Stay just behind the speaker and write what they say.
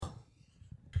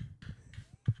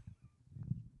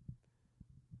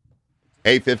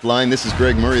Hey, Fifth Line, this is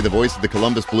Greg Murray, the voice of the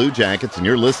Columbus Blue Jackets, and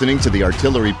you're listening to the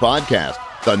Artillery Podcast,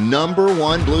 the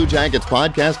 #1 Blue Jackets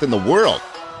podcast in the world.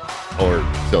 Or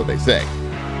so they say.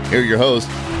 Here are your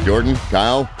hosts, Jordan,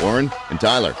 Kyle, Warren, and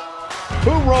Tyler.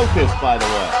 Who wrote this, by the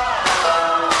way?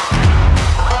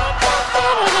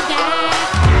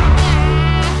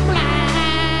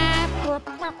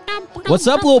 What's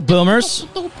up, little boomers?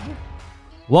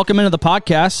 Welcome into the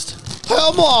podcast.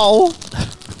 Hello.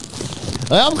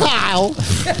 I'm Kyle.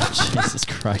 Jesus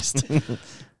Christ.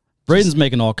 Braden's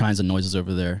making all kinds of noises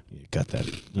over there. You got that.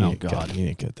 Oh, God. You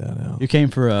didn't get that out. You came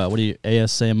for,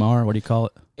 ASMR? What do you call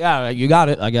it? Yeah, you got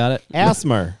it. I got it.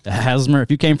 Asthma. Asthma.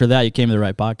 If you came for that, you came to the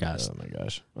right podcast. Oh, my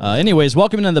gosh. Anyways,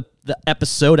 welcome into the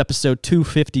episode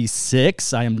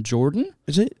 256. I am Jordan.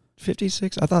 Is it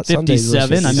 56? I thought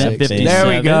 57. I meant 57. There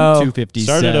we go. 257.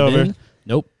 Start it over.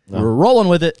 Nope. No. We're rolling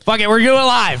with it. Fuck it, we're doing it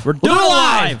live. We're doing it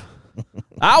live.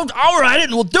 I'll write it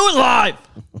and we'll do it live.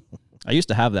 I used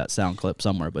to have that sound clip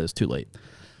somewhere, but it's too late.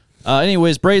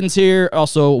 Anyways, Braden's here.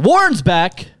 Also, Warren's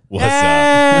back. What's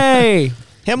Hey.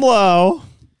 Hello.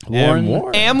 Warren.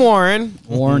 Warren.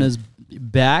 Warren is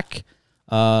back.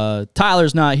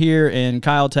 Tyler's not here, and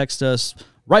Kyle texted us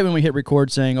right when we hit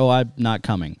record saying, "Oh, I'm not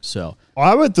coming." So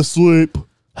I went to sleep.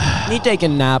 Need to take a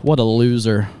nap. what a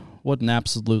loser. What an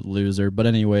absolute loser. But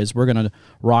anyways, we're going to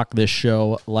rock this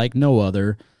show like no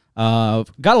other. Got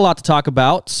a lot to talk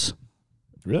about.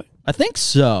 Really? I think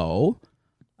so.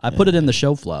 I put it in the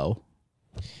show flow.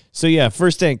 So, yeah,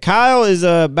 first thing. Kyle is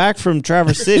back from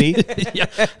Traverse City. Yeah,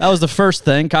 that was the first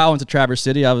thing. Kyle went to Traverse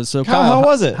City. Kyle, how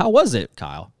was it? How was it,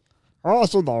 Kyle? Oh,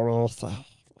 it's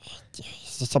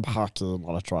some hockey, a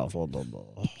lot of travel.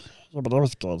 But it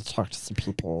was good. Talk to some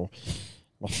people.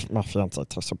 My fiance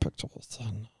took some pictures.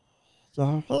 And,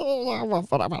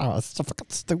 whatever. It's so fucking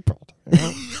stupid. You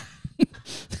know?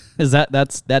 Is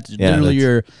that's generally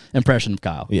your impression of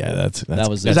Kyle? Yeah, that's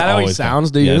Is that how he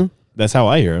sounds to you? That's how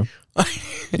I hear him.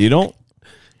 You don't?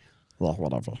 Well,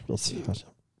 whatever. Whatever.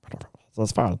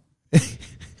 That's fine.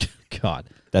 God,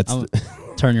 That's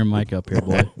turn your mic up here,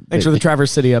 boy. Thanks for the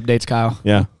Traverse City updates, Kyle.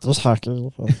 yeah. Just hockey.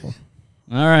 All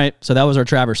right, so that was our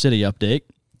Traverse City update.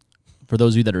 For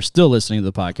those of you that are still listening to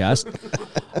the podcast.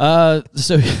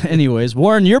 So, anyways,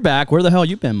 Warren, you're back. Where the hell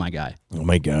you been, my guy? Oh,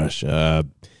 my gosh.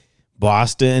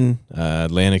 Boston,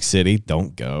 Atlantic City.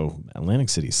 Don't go. Atlantic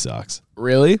City sucks.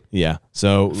 Really? Yeah.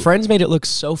 So Friends made it look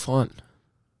so fun.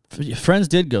 Friends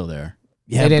did go there.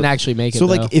 yeah, They didn't actually make it, So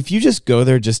though. like, if you just go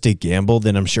there just to gamble,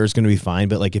 then I'm sure it's going to be fine.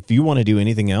 But like, if you want to do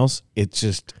anything else, it's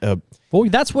just Well,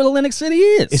 that's what Atlantic City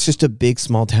is. it's just a big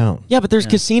small town. Yeah, but there's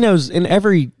casinos in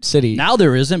every city. Now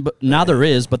there isn't, but now there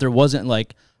is, but there wasn't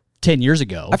like 10 years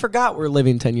ago. I forgot we're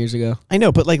living 10 years ago. I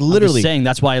know, but like I'm just literally, saying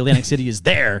that's why Atlantic City is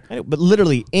there. I know, but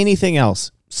literally anything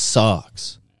else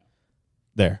sucks.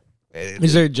 There,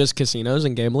 Is there just casinos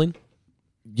and gambling?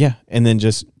 yeah, and then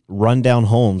just run down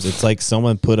homes. It's like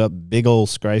someone put up big old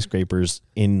skyscrapers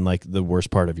in like the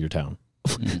worst part of your town.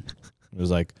 It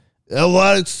was like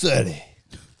Atlantic City.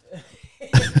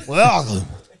 Welcome.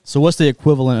 So what's the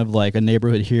equivalent of like a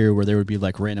neighborhood here where there would be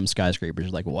like random skyscrapers?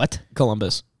 You're like, what?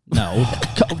 Columbus. No.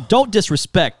 Don't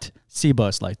disrespect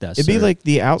C-Bus like that, It'd be sir. like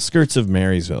the outskirts of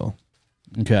Marysville,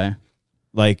 Okay.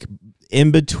 like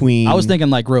in between. I was thinking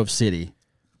like Grove City.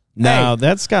 No,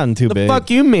 that's gotten too The big. fuck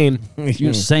you mean?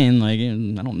 You're saying like,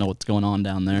 I don't know what's going on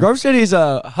down there. Grove City's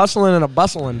a hustling and a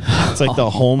bustling. It's like the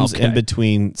homes okay. in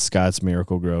between Scott's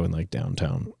Miracle Grow and like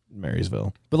downtown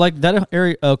Marysville. But like that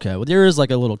area, okay. Well, there is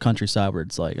like a little countryside where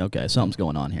it's like, okay, something's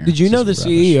going on here. Did you It's know the just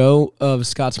rubbish. CEO of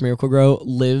Scott's Miracle Grow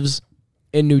lives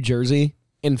in New Jersey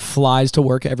and flies to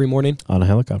work every morning? On a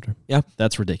helicopter. Yeah.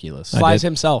 That's ridiculous. Flies did.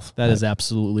 himself. That is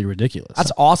absolutely ridiculous.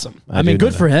 That's awesome. I mean, do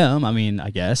good know for him. I mean,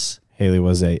 I guess.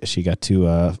 Haley she got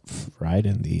to ride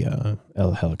in the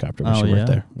helicopter when Oh, she yeah? worked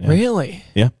there. Yeah. Really?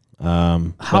 Yeah.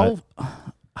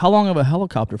 How long of a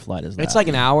helicopter flight is that? It's like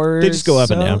an hour. They just go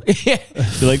up and down. Yeah.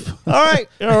 You're like, all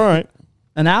right,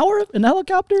 an hour in a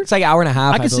helicopter? It's like an hour and a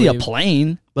half. I can see a believe.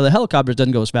 plane, but the helicopter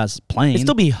doesn't go as fast as a plane. It'd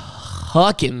still be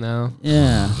hucking though.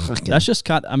 Yeah, that's just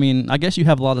kind. I mean, I guess you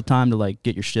have a lot of time to like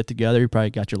get your shit together. You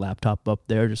probably got your laptop up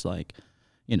there, just like,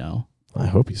 you know. I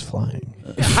hope he's flying.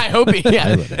 I hope he.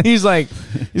 Yeah. he's like,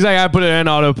 I put it in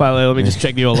autopilot. Let me just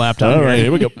check the old laptop. All right,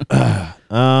 here we go.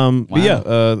 But yeah,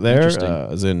 there Interesting. I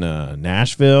was in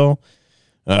Nashville.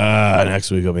 Next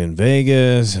week I'll be in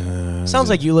Vegas. Sounds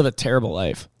like you live a terrible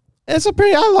life. I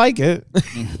like it.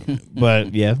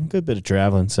 But yeah, good bit of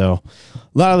traveling. So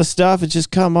a lot of the stuff, it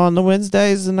just come on the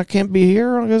Wednesdays and I can't be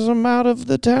here because I'm out of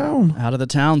the town. Out of the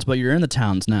towns, but you're in the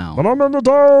towns now. But I'm in the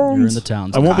towns. You're in the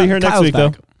towns. I won't be here next Kyle's week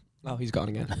back. though. Oh, he's gone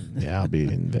again. Yeah, I'll be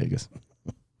in Vegas.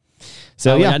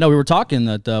 So yeah, I know we were talking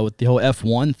that with the whole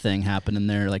F1 thing happening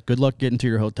there. Like, good luck getting to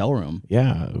your hotel room.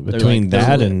 yeah. Between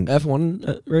that and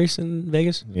F1 race in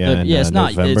Vegas. It's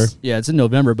not. November. It's in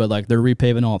November, but like they're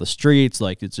repaving all the streets.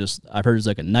 Like it's just, I've heard it's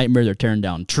like a nightmare. They're tearing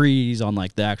down trees on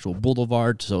like the actual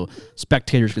boulevard so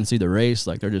spectators can see the race.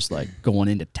 Like they're just like going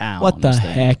into town. What on the this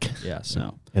thing. heck? Yeah.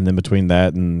 So And then between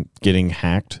that and getting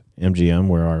hacked, MGM,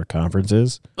 where our conference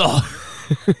is,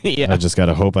 Yeah. I just got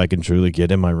to hope I can truly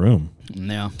get in my room.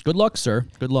 yeah. Good luck, sir.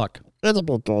 Good luck. It'll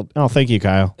be good. Oh, thank you,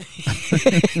 Kyle.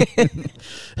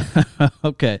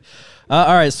 Okay.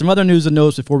 All right. Some other news and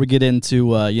notes before we get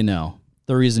into,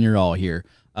 the reason you're all here.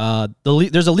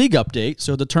 There's a league update.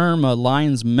 So the term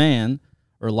linesman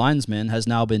or linesman has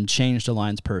now been changed to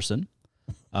linesperson.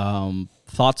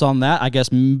 Thoughts on that? I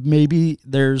guess maybe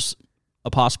there's a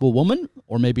possible woman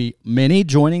or maybe many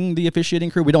joining the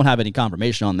officiating crew. We don't have any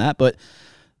confirmation on that, but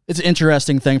it's an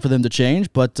interesting thing for them to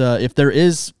change. But if there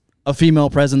is a female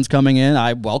presence coming in,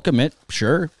 I welcome it.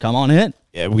 Sure. Come on in.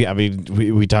 Yeah,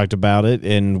 we talked about it,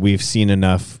 and we've seen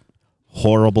enough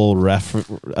horrible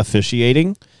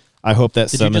officiating. I hope that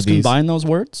Did some you just of these combine those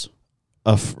words?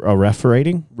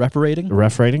 refereeing. Refereating?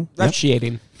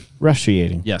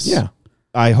 Yep. Yes. Yeah.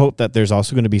 I hope that there's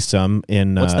also going to be some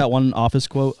in What's that one office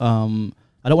quote?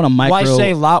 I don't want to micro. Why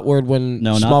say lot word when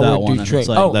No, not small that word one. do It's trick?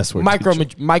 like less word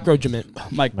microgement.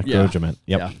 microregiment.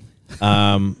 Yep.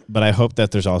 Yeah. But I hope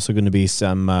that there's also going to be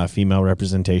some female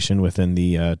representation within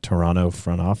the Toronto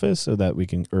front office, so that we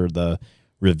can, or the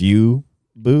review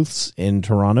booths in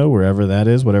Toronto, wherever that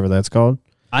is, whatever that's called,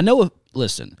 I know.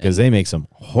 Listen, because they make some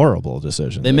horrible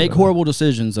decisions. they make horrible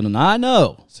decisions, and I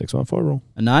know 614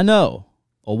 rule.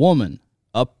 a woman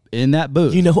up in that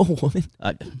booth. You know a woman?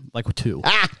 Like two.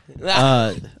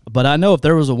 But I know if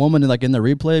there was a woman like in the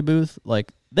replay booth,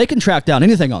 like they can track down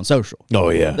anything on social. Oh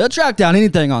yeah. They'll track down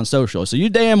anything on social. So you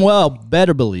damn well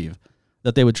better believe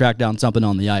that they would track down something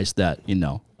on the ice that,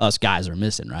 us guys are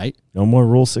missing, right? No more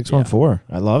rule 614.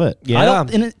 I love it. Yeah.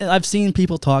 And I've seen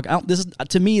people talk. This is,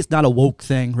 to me, it's not a woke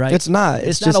thing, right? It's not.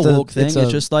 It's It's not just a a- woke thing. it's It's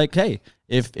a- just like, hey,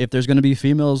 if there's going to be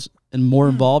females and more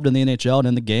involved in the NHL and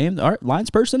in the game, all right, lines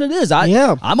person it is.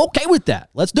 I'm okay with that.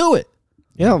 Let's do it.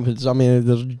 Yeah.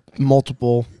 There's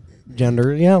multiple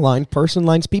gender. Yeah. Line person,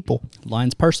 lines people.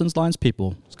 Lines persons, lines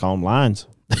people. Let's call them lines.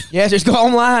 Yeah. Just call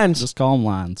them lines. Just call them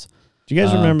lines. Do you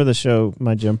guys remember the show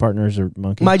My Gym Partners Are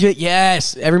Monkeys?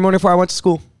 Yes. Every morning before I went to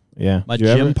school. Yeah. My Did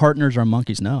you gym ever? partners are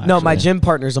monkeys. No, No, my actually. gym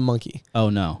partner's a monkey. Oh,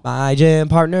 no. My gym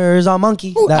partner's a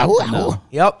monkey. No.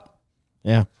 Yep.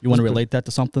 Yeah. You want to relate that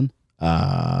to something?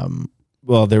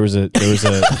 Well, there was a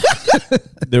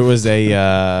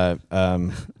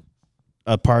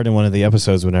part in one of the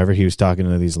episodes whenever he was talking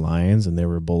to these lions and they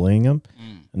were bullying him,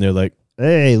 and they're like,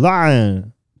 "Hey,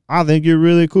 lion, I think you're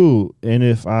really cool, and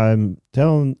if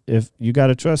you got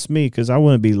to trust me because I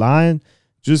wouldn't be lying.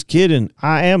 Just kidding,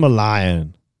 I am a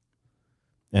lion."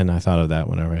 And I thought of that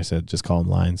whenever I said, "Just call them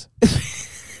lions."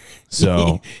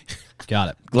 So Got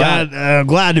it.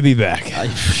 glad to be back.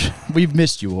 We've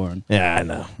missed you, Warren. Yeah, I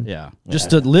know. Yeah. Just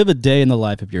to live a day in the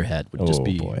life of your head would just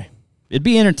be, boy. it'd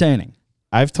be entertaining.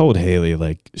 I've told Haley,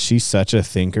 like, she's such a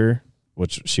thinker,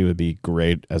 which she would be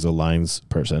great as a lines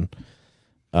person.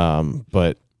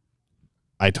 But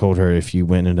I told her if you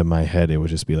went into my head, it would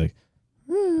just be like,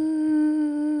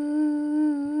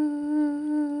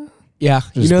 Yeah.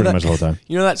 just pretty much the whole time.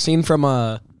 You know that scene from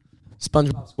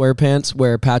SpongeBob SquarePants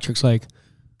where Patrick's like,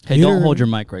 Hey, The don't inner- hold your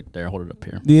mic right there. Hold it up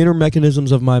here. the inner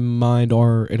mechanisms of my mind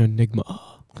are an enigma.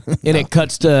 And it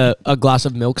cuts to a glass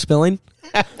of milk spilling.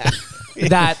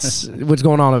 That's what's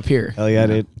going on up here. Hell yeah,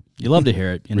 dude. You love to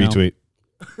hear it. You know? Retweet.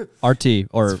 RT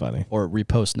or That's funny. or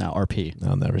repost now. RP.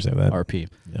 I'll never say that. RP.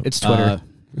 It's Twitter.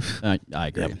 I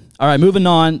agree. All right, moving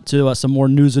on to some more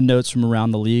news and notes from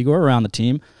around the league or around the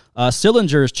team.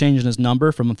 Sillinger is changing his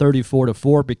number from 34 to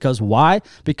 4 because why?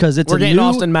 Because it's We're a getting new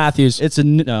Austin Matthews. It's a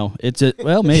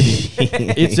well maybe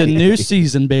it's a new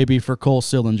season, baby, for Cole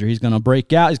Sillinger. He's going to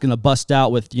break out. He's going to bust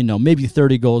out with maybe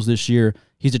 30 goals this year.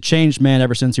 He's a changed man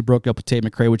ever since he broke up with Tate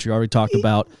McRae, which we already talked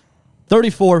about.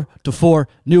 34 to 4,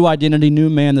 new identity, new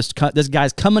man. This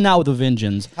guy's coming out with a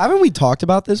vengeance. Haven't we talked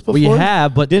about this before? We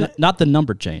have, but not the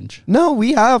number change. No,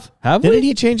 we have. Have Didn't we?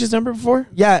 he change his number before?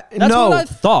 Yeah, That's no. what I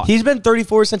thought. He's been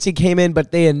 34 since he came in,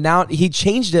 but they announced he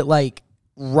changed it like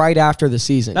right after the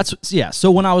season.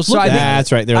 So when I was looking,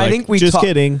 That's right. They're I like, think we just ta-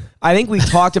 kidding. I think we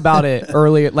talked about it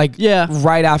earlier, like Yeah.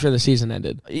 right after the season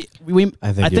ended. I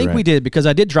I think think you're we right. did because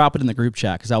I did drop it in the group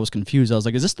chat because I was confused. I was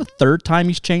like, "Is this the third time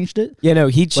he's changed it?" Yeah, no,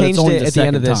 he But it's changed only it at the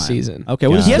end of second this time. season. Okay,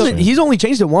 what Yeah. is He he hasn't. He's only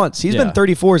changed it once. He's Yeah. been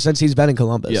 34 since he's been in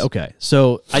Columbus. Yeah, okay.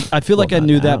 So I feel like I not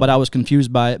knew now. that, but I was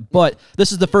confused by it. But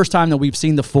this is the first time that we've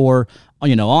seen the 4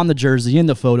 on the jersey in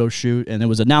the photo shoot, and it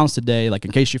was announced today. Like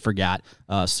in case you forgot,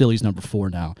 Silly's number 4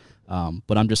 now.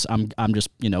 But I'm just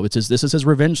this is his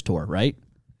revenge tour, right?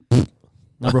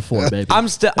 Number 4, baby.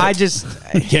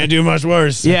 Can't do much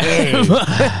worse.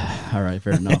 Yeah. All right,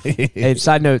 fair enough. Hey,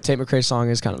 side note, Tate McRae's song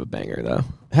is kind of a banger, though.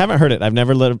 Haven't heard it. I've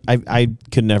never I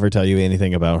could never tell you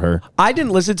anything about her. I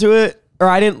didn't listen to it, or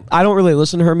I don't really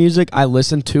listen to her music. I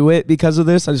listened to it because of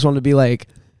this. I just wanted to be like,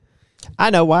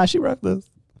 I know why she wrote this.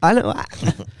 I know.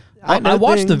 I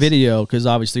watched the video because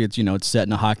obviously it's set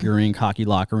in a hockey rink, hockey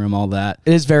locker room, all that.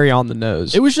 It is very on the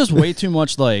nose. It was just way too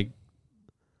much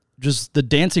just the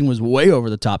dancing was way over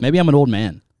the top. Maybe I'm an old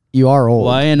man. You are old.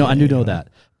 Well, I do know that.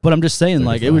 But I'm just saying,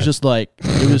 it was just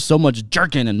it was so much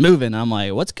jerking and moving. I'm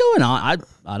like, what's going on?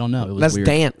 I don't know. It was That's weird.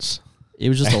 dance. It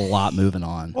was just a lot moving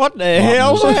on. What the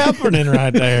hell's happening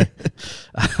right there?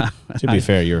 To be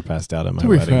fair, you were passed out at my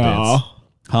wedding dance.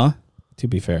 Huh? To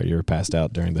be fair, you were passed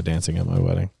out during the dancing at my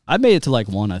wedding. I made it to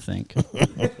 1, I think.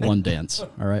 1 dance.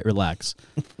 All right, relax.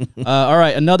 All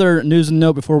right, another news and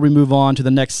note before we move on to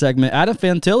the next segment. Adam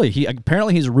Fantilli,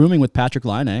 he's rooming with Patrick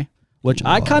Laine, which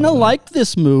I kind of liked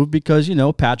this move because,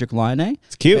 Patrick Laine.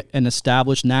 It's cute. An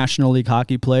established National League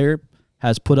hockey player,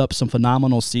 has put up some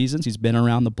phenomenal seasons. He's been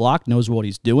around the block, knows what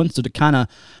he's doing. So to kind of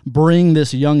bring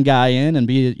this young guy in and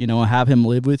have him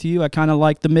live with you, I kind of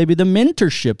like maybe the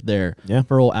mentorship there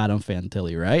for old Adam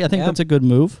Fantilli, right? I think that's a good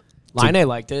move. Laine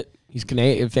liked it. He's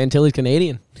Canadian. Fantilli's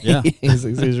Canadian. Yeah, he's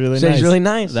really nice. He's really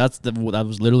nice. That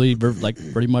was literally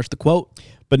pretty much the quote.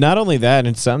 But not only that,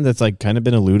 and something that's kind of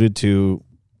been alluded to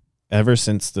ever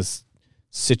since this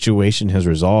situation has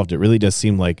resolved. It really does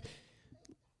seem like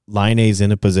Laine's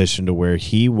in a position to where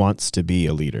he wants to be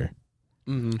a leader.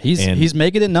 Mm-hmm. He's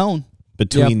making it known.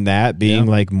 Between that being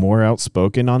more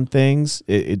outspoken on things,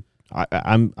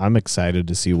 I'm excited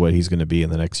to see what he's going to be in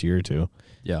the next year or two.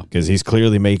 Yeah, because he's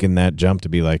clearly making that jump to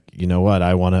be like, you know what,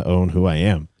 I want to own who I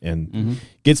am, and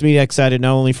gets me excited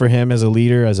not only for him as a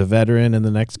leader, as a veteran in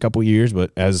the next couple years,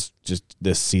 but as just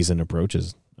this season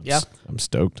approaches. I'm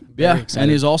stoked. Yeah, and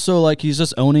he's also he's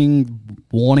just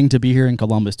wanting to be here in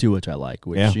Columbus too, which I like.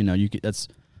 Which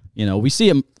we see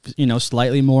him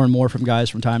slightly more and more from guys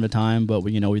from time to time, but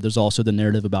there's also the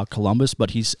narrative about Columbus.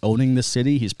 But he's owning the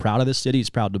city. He's proud of the city.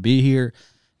 He's proud to be here,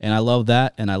 and I love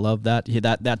that. And I love that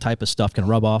that type of stuff can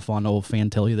rub off on old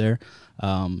Fantilli there,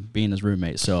 being his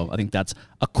roommate. So I think that's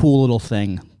a cool little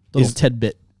thing,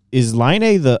 tidbit. Is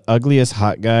Laine the ugliest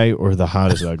hot guy or the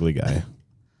hottest ugly guy?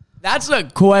 That's a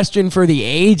question for the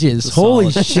ages. Holy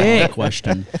shit.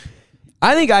 Question.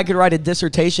 I think I could write a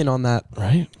dissertation on that.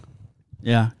 Right?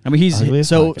 Yeah. I mean,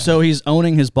 he's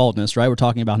owning his baldness, right? We're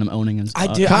talking about him owning his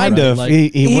kind of.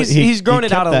 He's grown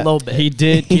it out a little bit. He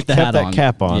did keep the hat on.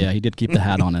 Cap on. Yeah, he did keep the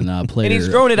hat on and play. And he's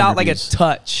grown it out like a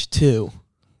touch too.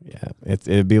 Yeah,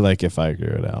 it'd be like if I grew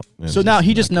it out. So now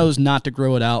he just knows not to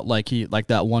grow it out like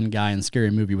that one guy in Scary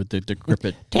Movie with the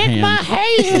decrepit hand. My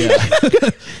hair.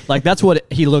 Yeah. That's what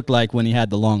he looked like when he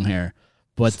had the long hair.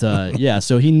 But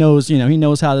so he knows, he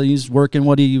knows how he's working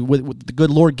what the good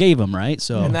Lord gave him, right?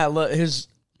 So and his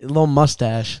little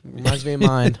mustache reminds me of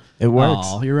mine. It works.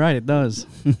 Oh, you're right, it does.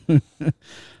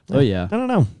 Oh yeah. I don't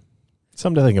know.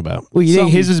 Something to think about. Well, you think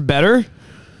his is better?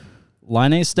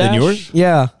 Laine stash? Than yours?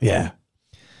 Yeah. Yeah.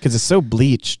 Because it's so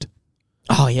bleached.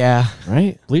 Oh, yeah.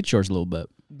 Right? Bleach yours a little bit.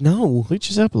 No.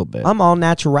 Bleaches up a little bit. I'm all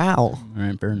natural. All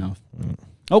right, fair enough.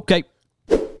 Okay.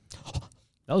 That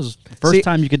was the first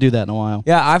time you could do that in a while.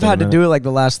 Yeah, I've had to do it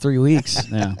the last 3 weeks.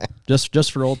 Yeah,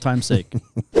 just for old time's sake.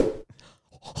 There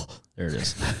it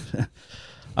is.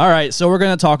 All right, so we're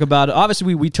going to talk about it.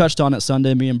 Obviously, we touched on it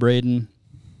Sunday, me and Braden.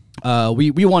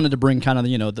 We wanted to bring kind of,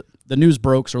 the news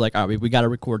broke, so we're like, all right, we got to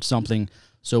record something.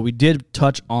 So we did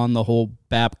touch on the whole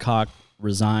Babcock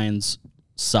resigns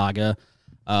saga,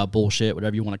 bullshit,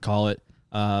 whatever you want to call it.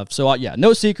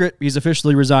 No secret. He's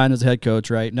officially resigned as a head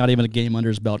coach, right? Not even a game under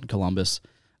his belt in Columbus.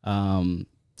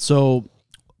 So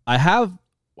I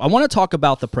want to talk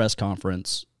about the press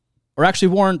conference. Or actually,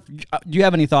 Warren, do you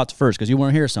have any thoughts first? Because you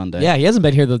weren't here Sunday. Yeah, he hasn't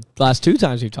been here the last 2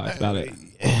 times we've talked about it.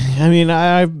 I mean,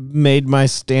 I made my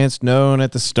stance known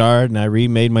at the start, and I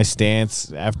remade my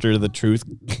stance after the truth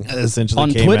essentially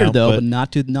on came Twitter, out, though, but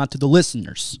not to the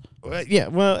listeners. Yeah,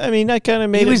 well, I mean, I kind of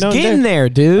made it known. He was getting there,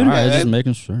 dude. All right, just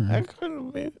making sure.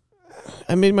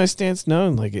 I made my stance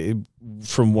known.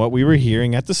 From what we were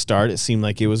hearing at the start, it seemed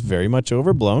like it was very much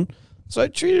overblown. So I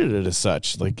treated it as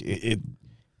such.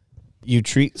 You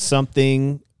treat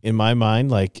something, in my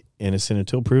mind, innocent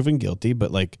until proven guilty,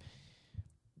 but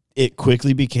it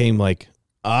quickly became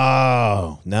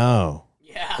oh, no.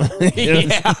 Yeah.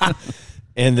 Yeah.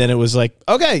 And then it was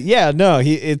okay, yeah, no,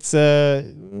 he's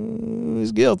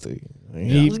guilty.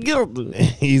 He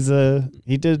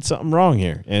did something wrong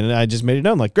here, and I just made it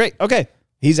known. Like, great, okay,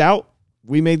 he's out.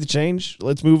 We made the change.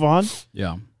 Let's move on.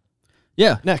 Yeah.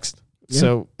 Next. Yeah.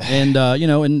 So, and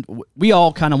and we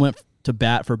all kind of went to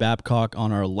bat for Babcock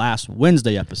on our last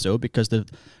Wednesday episode because the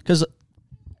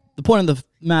point of the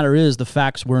matter is the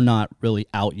facts were not really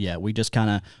out yet. We just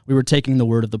we were taking the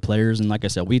word of the players, and like I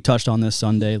said, we touched on this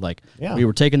Sunday. We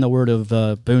were taking the word of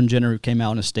Boone Jenner, who came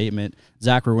out in a statement.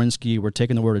 Zach Rowinski. We're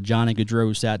taking the word of Johnny Gaudreau,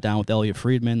 who sat down with Elliot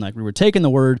Friedman. Like, we were taking the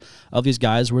word of these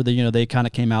guys where they kind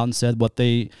of came out and said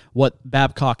what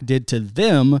Babcock did to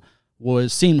them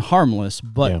seemed harmless,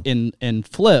 but in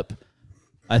flip,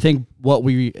 I think what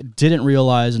we didn't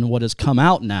realize and what has come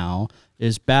out now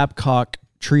is Babcock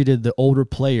treated the older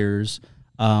players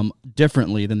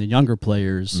differently than the younger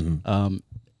players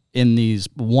in these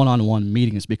one-on-one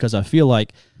meetings, because I feel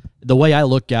like the way I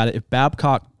look at it, if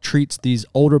Babcock treats these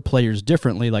older players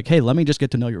differently, like, hey, let me just get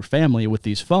to know your family with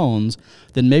these phones,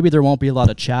 then maybe there won't be a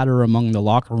lot of chatter among the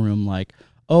locker room like,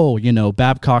 oh,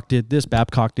 Babcock did this,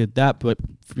 Babcock did that, but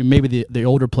maybe the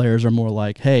older players are more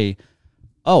like, hey,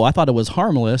 oh, I thought it was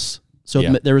harmless, so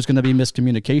there was going to be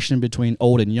miscommunication between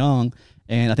old and young.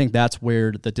 And I think that's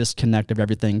where the disconnect of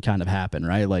everything kind of happened,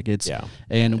 right? Like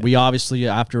we obviously,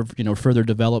 after further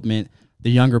development,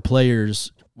 the younger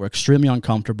players were extremely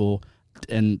uncomfortable,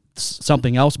 and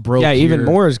something else broke. Yeah, even here.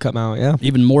 more has come out. Yeah,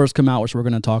 even more has come out, which we're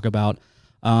going to talk about.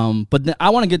 But I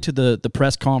want to get to the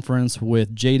press conference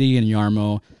with JD and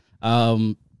Jarmo.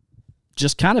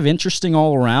 Just kind of interesting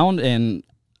all around, and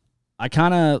I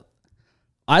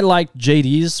liked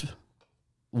JD's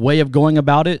way of going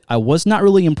about it. I was not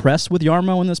really impressed with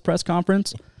Jarmo in this press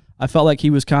conference. I felt like he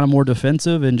was kind of more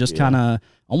defensive and just kind of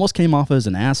almost came off as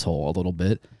an asshole a little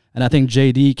bit. And I think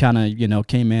JD kind of,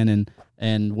 came in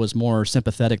and was more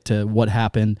sympathetic to what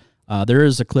happened. There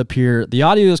is a clip here. The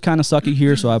audio is kind of sucky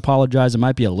here, so I apologize. It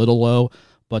might be a little low,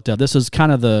 but this is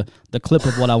kind of the clip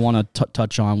of what I want to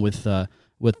touch on with the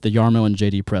Jarmo and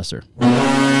JD presser.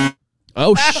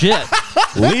 Oh, shit.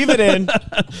 Leave it in.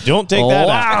 Don't take that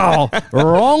out. Wow.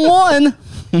 Wrong one.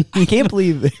 I can't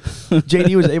believe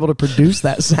JD was able to produce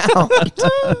that sound.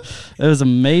 It was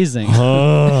amazing.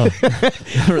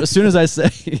 As soon as I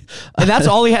say... And that's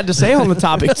all he had to say on the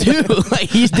topic, too. Like,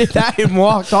 he did that and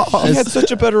walked off. He had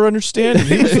such a better understanding.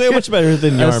 He was so much better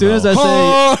than Jarmo.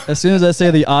 As soon as I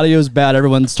say the audio's bad,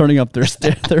 everyone's turning up their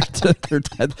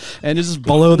and it's just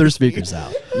blow their speakers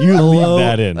out. You leave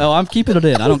that in. Oh, I'm keeping it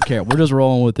in. I don't care. We're just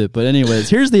rolling with it. But anyways,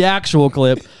 here's the actual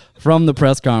clip from the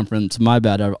press conference. My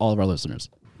bad, all of our listeners.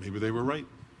 Maybe they were right.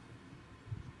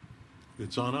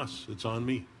 It's on us. It's on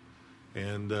me.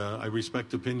 And I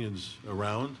respect opinions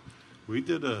around. We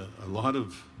did a lot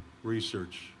of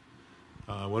research.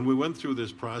 When we went through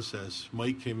this process,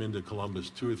 Mike came into Columbus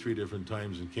 2 or 3 different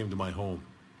times and came to my home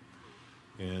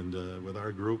and with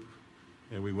our group,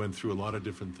 and we went through a lot of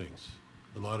different things.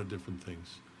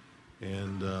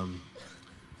 And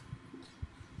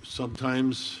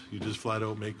sometimes you just flat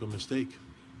out make a mistake.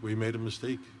 We made a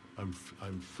mistake.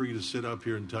 I'm free to sit up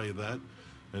here and tell you that.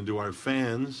 And to our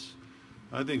fans,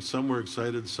 I think some were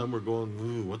excited, some were going,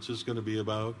 ooh, what's this going to be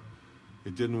about?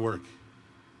 It didn't work.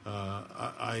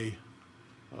 I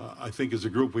think as a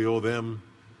group we owe them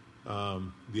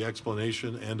the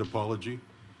explanation and apology,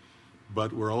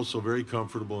 but we're also very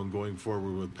comfortable in going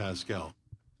forward with Pascal.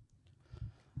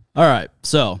 All right.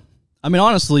 So, I mean,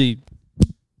 honestly,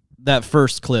 that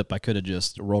first clip, I could have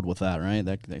just rolled with that, right?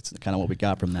 That's kind of what we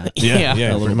got from that. Yeah,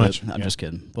 a little pretty much. I'm just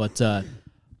kidding. But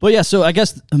yeah, so I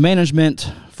guess the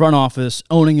management, front office,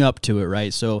 owning up to it,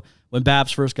 right? So when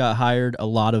Babs first got hired, a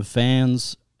lot of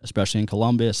fans, especially in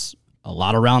Columbus, a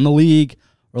lot around the league,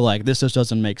 were like, this just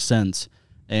doesn't make sense.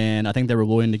 And I think they were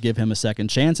willing to give him a second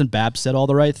chance, and Babs said all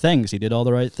the right things. He did all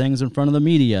the right things in front of the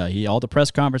media. All the press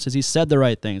conferences, he said the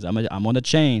right things. I'm going to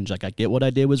change. Like, I get what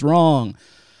I did was wrong.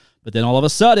 But then all of a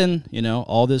sudden,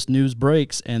 all this news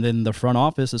breaks, and then the front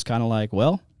office is kind of like,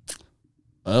 well,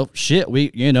 oh shit, we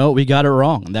got it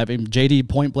wrong. And that JD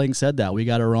point blank said that we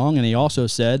got it wrong, and he also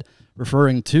said,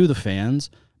 referring to the fans,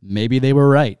 maybe they were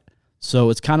right. So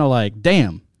it's kind of like,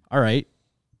 damn, all right,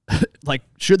 like,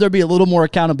 should there be a little more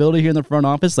accountability here in the front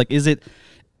office? Like,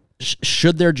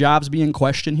 should their jobs be in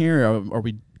question here? Or are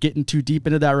we getting too deep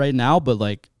into that right now? But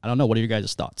like, I don't know. What are your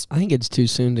guys' thoughts? I think it's too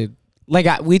soon to.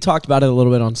 We talked about it a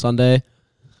little bit on Sunday.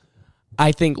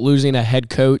 I think losing a head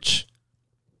coach,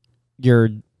 your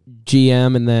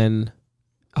GM, and then,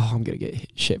 I'm going to get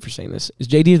shit for saying this. Is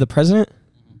JD the president?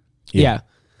 Yeah.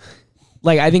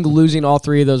 I think losing all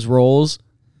 3 of those roles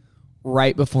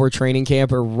right before training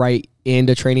camp or right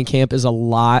into training camp is a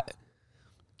lot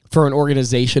for an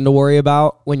organization to worry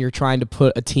about when you're trying to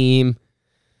put a team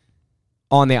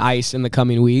on the ice in the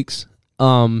coming weeks.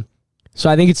 So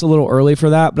I think it's a little early for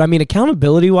that. But I mean,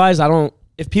 accountability wise,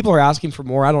 if people are asking for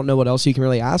more, I don't know what else you can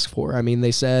really ask for. I mean,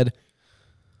 they said,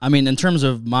 I mean, in terms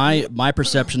of my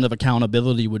perception of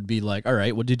accountability would be like, all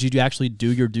right, well, did you actually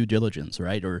do your due diligence,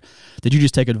 right? Or did you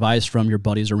just take advice from your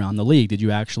buddies around the league? Did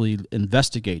you actually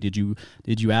investigate? Did you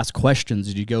ask questions?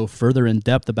 Did you go further in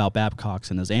depth about Babcock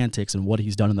and his antics and what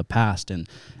he's done in the past?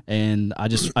 And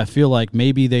I feel like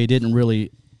maybe they didn't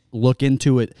really look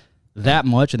into it that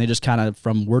much, and they just kind of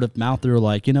from word of mouth, they were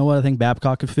like, you know what, I think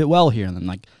Babcock could fit well here. And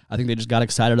then I think they just got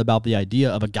excited about the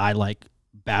idea of a guy like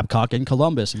Babcock in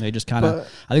Columbus, and they just kind of,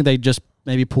 I think they just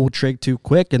maybe pulled trig too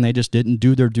quick, and they just didn't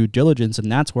do their due diligence, and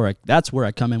that's where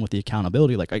I come in with the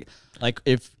accountability. Like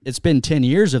if it's been 10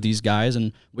 years of these guys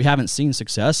and we haven't seen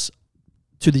success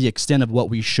to the extent of what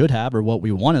we should have or what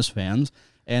we want as fans,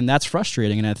 and that's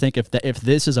frustrating. And I think if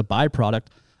this is a byproduct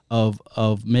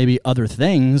of maybe other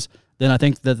things, then I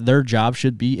think that their job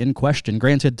should be in question.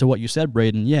 Granted, to what you said,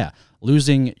 Braden, yeah,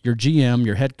 losing your GM,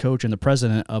 your head coach, and the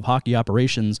president of hockey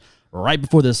operations right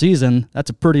before the season, that's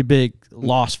a pretty big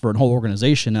loss for a whole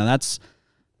organization. Now that's,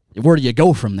 where do you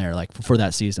go from there, like for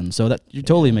that season? So that you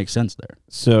totally makes sense there.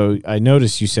 So I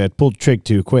noticed you said pulled trig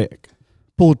too quick.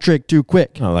 Pulled trig too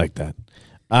quick. I like that.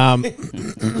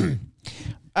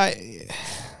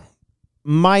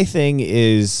 My thing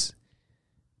is,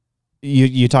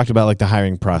 you talked about like the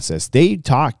hiring process. They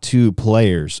talked to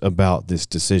players about this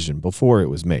decision before it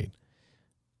was made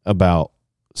about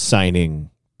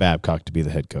signing Babcock to be the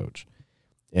head coach.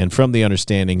 And from the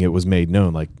understanding, it was made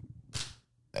known, like,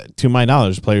 to my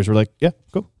knowledge, players were like, yeah,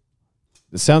 cool.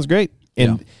 This sounds great.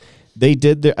 And they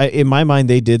did in my mind,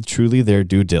 they did truly their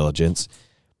due diligence,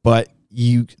 but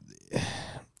he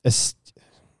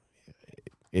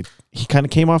kind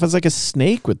of came off as like a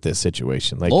snake with this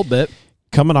situation. Like, a little bit.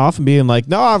 Coming off and being like,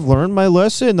 no, I've learned my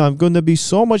lesson. I'm going to be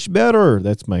so much better.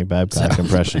 That's my Babcock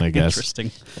impression, I guess.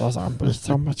 Interesting. I'm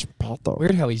so much better.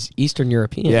 weird how he's Eastern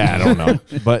European. Yeah, I don't know.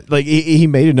 But like he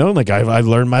made it known, like I've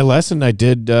learned my lesson. I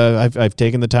did. I've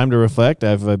taken the time to reflect.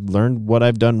 I've learned what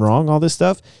I've done wrong, all this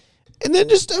stuff. And then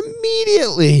just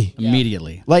immediately,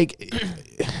 like,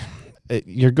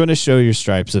 you're going to show your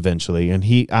stripes eventually. And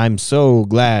I'm so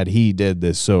glad he did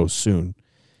this so soon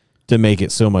to make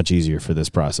it so much easier for this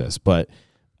process. But,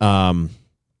 I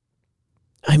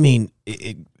mean,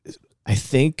 I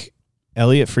think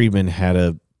Elliot Friedman had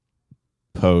a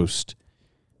post,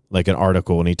 like an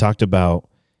article, and he talked about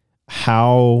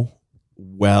how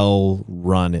well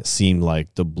run it seemed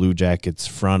like the Blue Jackets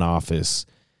front office,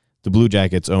 the Blue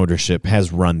Jackets ownership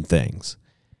has run things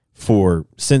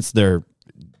since their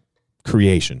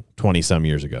creation 20 some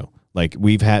years ago. Like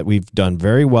we've done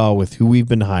very well with who we've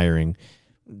been hiring,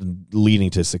 leading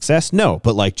to success. No,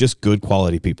 but like just good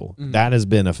quality people. Mm-hmm. That has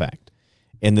been a fact.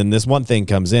 And then this one thing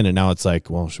comes in, and now it's like,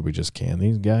 well, should we just can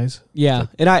these guys? Yeah.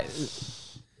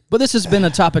 But this has been a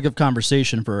topic of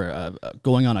conversation for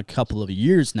going on a couple of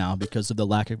years now because of the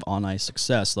lack of on-ice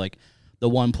success. Like the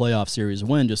one playoff series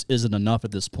win just isn't enough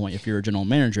at this point. If you're a general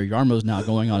manager, Jarmo's now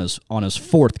going on his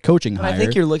fourth coaching hire. I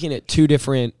think you're looking at two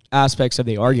different aspects of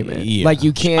the argument. Yeah. Like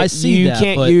you can't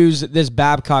use this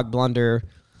Babcock blunder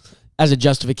as a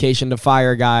justification to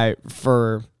fire a guy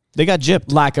for they got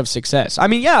gypped. Lack of success. I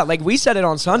mean, yeah, like we said it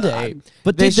on Sunday.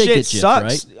 But did they get gypped,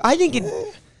 sucks. Right? I think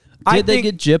it. Did they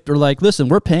get gypped, or like, listen,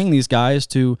 we're paying these guys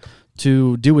to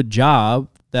do a job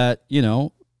that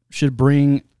should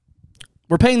bring.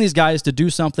 We're paying these guys to do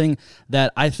something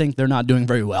that I think they're not doing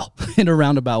very well in a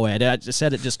roundabout way. I just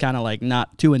said it just kind of like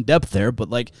not too in depth there, but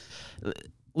like,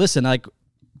 listen, like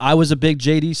I was a big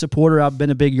JD supporter. I've been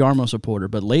a big Jarmo supporter,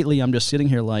 but lately I'm just sitting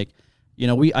here like,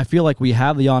 I feel like we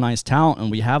have the on-ice talent and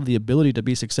we have the ability to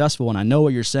be successful. And I know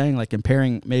what you're saying, like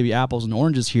comparing maybe apples and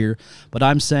oranges here, but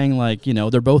I'm saying like,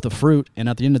 they're both a fruit. And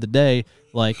at the end of the day,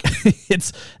 like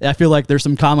I feel like there's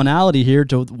some commonality here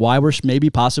to why we're maybe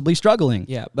possibly struggling.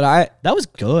 Yeah. But that was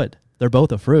good. They're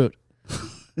both a fruit.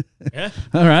 Yeah.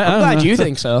 All right. I'm glad you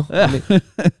think so. Yeah. I mean,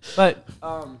 but,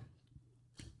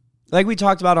 like we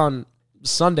talked about on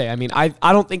Sunday, I mean, I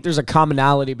don't think there's a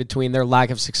commonality between their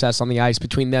lack of success on the ice,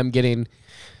 between them getting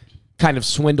kind of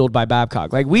swindled by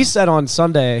Babcock. Like we said on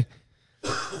Sunday,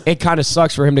 it kind of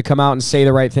sucks for him to come out and say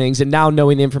the right things. And now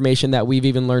knowing the information that we've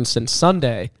even learned since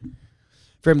Sunday,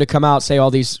 for him to come out, say all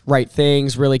these right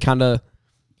things, really kind of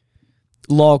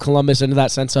lull Columbus into that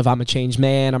sense of I'm a changed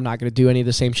man. I'm not going to do any of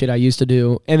the same shit I used to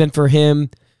do. And then for him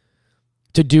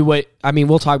to do what, I mean,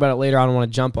 we'll talk about it later. I don't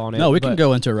want to jump on it. No, we can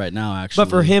go into it right now, actually. But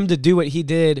for him to do what he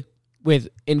did with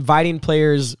inviting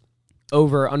players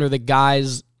over under the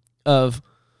guise of,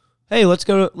 hey, let's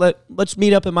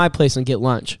meet up at my place and get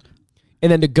lunch.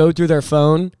 And then to go through their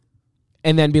phone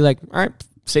and then be like, all right,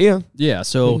 see ya. Yeah.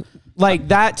 So Like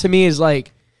that to me is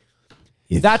like,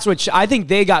 that's what I think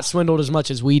they got swindled as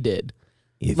much as we did.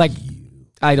 Like,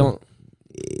 I don't.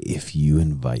 If you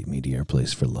invite me to your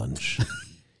place for lunch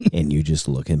and you just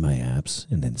look at my apps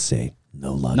and then say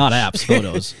no lunch, not apps,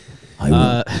 photos. I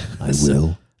will.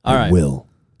 All right. I will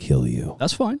kill you.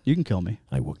 That's fine. You can kill me.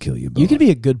 I will kill you both. You could be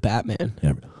a good Batman.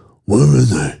 Where are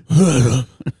they?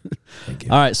 Thank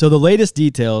you. All right. So the latest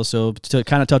details. So to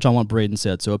kind of touch on what Braden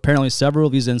said. So apparently several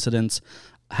of these incidents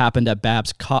happened at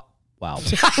Babcock. Wow.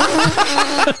 Says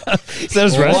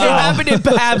What happened at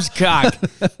Babcock?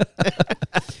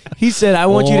 He said, I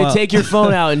want you to take your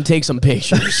phone out and take some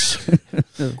pictures.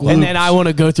 And then I want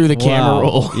to go through the camera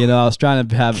roll. You know, I was trying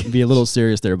to be a little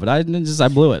serious there, but I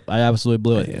blew it. I absolutely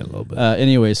blew it. Yeah, a little bit.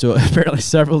 Anyway, so apparently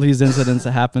several of these incidents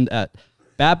happened at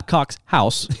Babcock's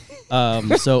house.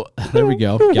 So there we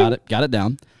go. Got it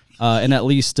down. And at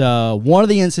least one of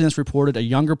the incidents reported a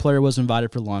younger player was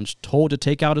invited for lunch, told to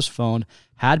take out his phone,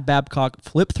 had Babcock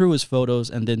flip through his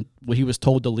photos, and then he was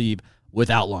told to leave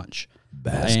without lunch.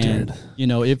 Bastard. And, you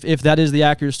know, if that is the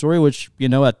accurate story, which, you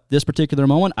know, at this particular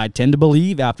moment, I tend to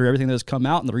believe after everything that's come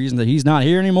out and the reason that he's not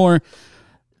here anymore,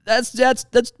 that's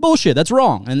bullshit. That's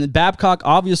wrong. And then Babcock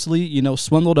obviously, you know,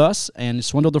 swindled us and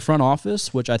swindled the front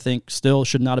office, which I think still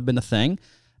should not have been a thing.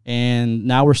 And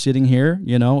now we're sitting here,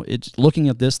 you know, it's looking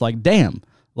at this like, damn,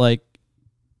 like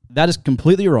that is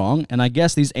completely wrong. And I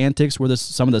guess these antics were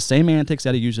some of the same antics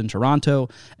that he used in Toronto,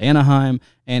 Anaheim,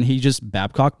 and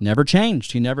Babcock never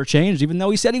changed. He never changed, even though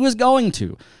he said he was going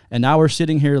to. And now we're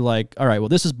sitting here like, all right, well,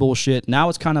 this is bullshit. Now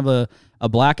it's kind of a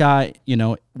black eye, you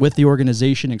know, with the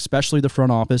organization, especially the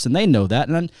front office, and they know that.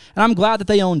 And I'm glad that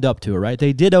they owned up to it, right?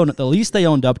 They did own it. At least they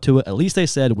owned up to it. At least they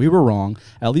said we were wrong.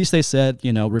 At least they said,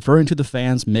 you know, referring to the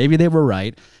fans, maybe they were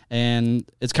right. And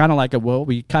it's kind of like, well,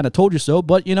 we kind of told you so.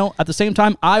 But, you know, at the same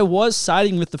time, I was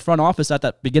siding with the front office at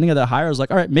that beginning of the hire. I was like,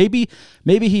 all right, maybe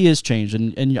he is changed.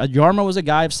 And Jarmo was a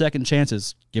guy of second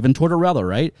chances, given Tortorella,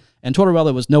 right? And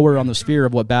Tortorella was nowhere on the sphere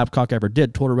of what Babcock ever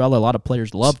did. Tortorella, a lot of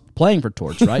players loved playing for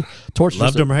Torch, right? Torch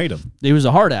Loved him or hate him. He was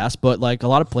a hard ass, but like a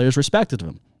lot of players respected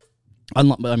him. I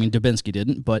mean, Dubinsky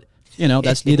didn't, but you know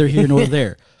that's neither here nor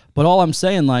there. But all I'm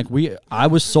saying, like I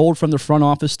was sold from the front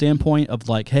office standpoint of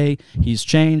like, hey, he's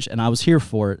changed, and I was here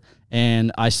for it.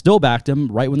 And I still backed him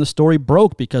right when the story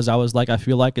broke because I was like, I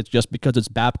feel like it's just because it's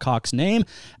Babcock's name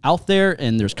out there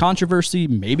and there's controversy,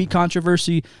 maybe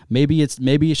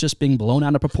it's just being blown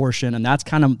out of proportion. And that's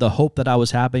kind of the hope that I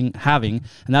was having. And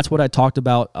that's what I talked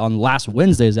about on last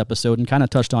Wednesday's episode and kind of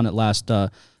touched on it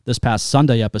this past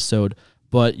Sunday episode.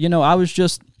 But, you know,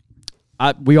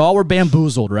 we all were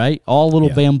bamboozled, right? All a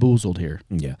little bamboozled here.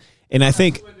 Yeah. And I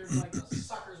think,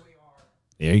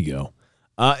 there you go.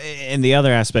 And the other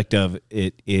aspect of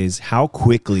it is how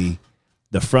quickly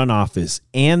the front office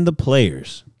and the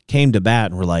players came to bat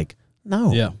and were like,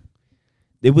 no. Yeah.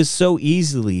 It was so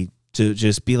easily to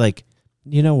just be like,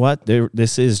 you know what?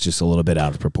 This is just a little bit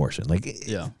out of proportion. Like,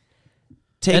 yeah.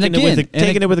 Taking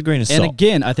it with a grain of salt. And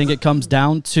again, I think it comes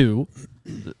down to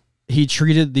he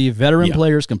treated the veteran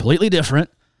players completely different.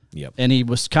 Yep. And he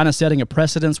was kind of setting a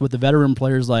precedence with the veteran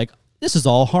players like, this is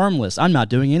all harmless. I'm not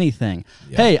doing anything.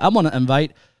 Yeah. Hey, I'm going to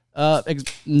invite,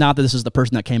 not that this is the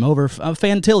person that came over,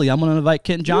 Fantilli. I'm going to invite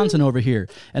Kent Johnson over here.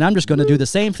 And I'm just going to do the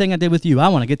same thing I did with you. I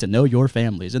want to get to know your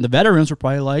families. And the veterans were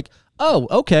probably like, oh,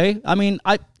 okay. I mean,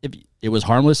 if it was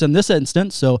harmless in this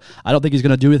instance, so I don't think he's going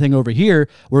to do anything over here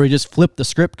where he just flipped the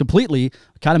script completely,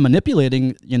 kind of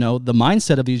manipulating, you know, the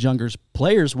mindset of these younger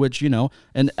players, which, you know,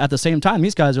 and at the same time,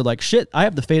 these guys are like, shit, I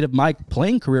have the fate of my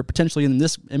playing career potentially in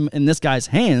this guy's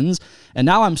hands, and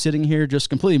now I'm sitting here just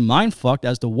completely mind-fucked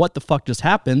as to what the fuck just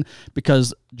happened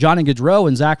because Johnny Gaudreau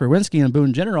and Zach Rowinski and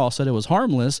Boone Jenner all said it was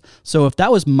harmless. So if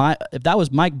that was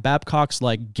Mike Babcock's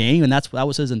like game and that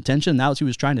was his intention, that was what he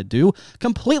was trying to do,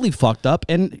 completely fucked up,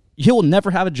 and he'll never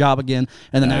have a job again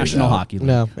in the National Hockey League.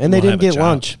 No, and they didn't get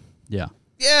lunch. Yeah.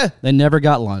 Yeah. They never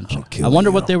got lunch. I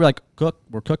wonder what they were like,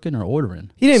 we're cooking or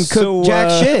ordering. He didn't cook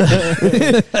jack shit.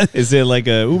 Is it like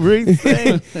a Uber Eats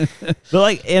thing? But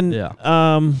like, and do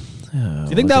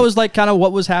you think that was like kind of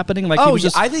what was happening? Like,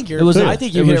 I think you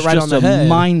hit it right on the head. A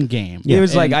mind game. Yeah. It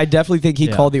was like I definitely think he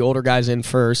called the older guys in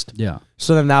first. Yeah.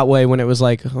 So then that way, when it was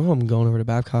like, oh, I'm going over to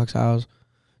Babcock's house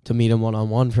to meet him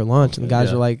one-on-one for lunch, and the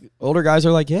guys are like, older guys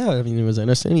are like, yeah, I mean, he was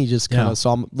innocent. He just kind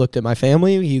of looked at my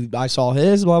family. I saw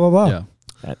his, blah blah blah. Yeah.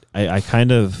 I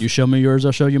kind of, you show me yours,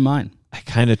 I'll show you mine. I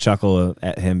kind of chuckle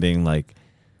at him being like,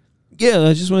 yeah,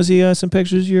 I just want to see some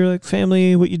pictures of your like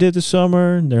family, what you did this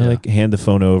summer. And they're like, hand the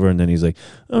phone over, and then he's like,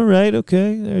 all right,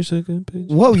 okay, there's a good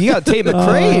picture. Whoa, you got Tate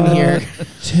McRae in here.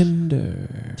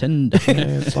 Tinder.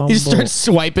 He starts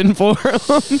swiping for him.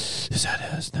 Is that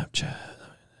a Snapchat?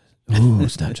 Ooh,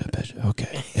 Snapchat picture.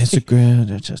 Okay.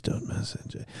 Instagram, I just don't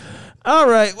message. All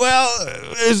right, well,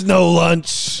 there's no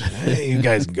lunch. Hey, you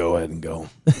guys can go ahead and go.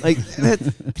 Like, that,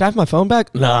 Can I have my phone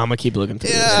back? No, I'm going to keep looking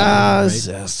through yeah, this.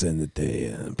 I'll send it to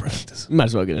you in practice. Might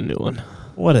as well get a new one.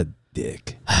 What a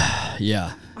dick.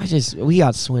 Yeah. We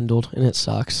got swindled, and it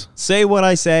sucks. Say what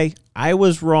I say. I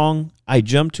was wrong. I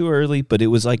jumped too early, but it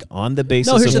was like on the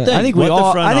basis No, here's of the thing. I think we what all-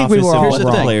 the front I think office we were and all what the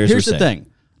wrong. players Here's were the saying.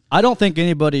 thing. I don't think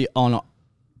anybody on.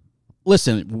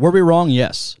 Listen, were we wrong?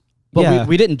 Yes, but Yeah.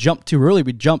 we didn't jump too early.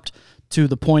 We jumped to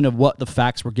the point of what the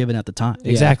facts were given at the time.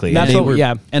 Exactly. That's And what. they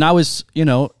were- And I was,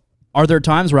 are there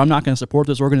times where I'm not going to support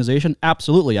this organization?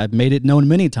 Absolutely. I've made it known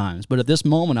many times. But at this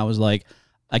moment, I was like,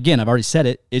 again, I've already said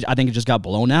it. I think it just got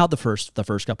blown out the first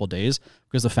couple of days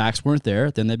because the facts weren't there.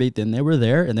 Then they were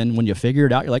there. And then when you figure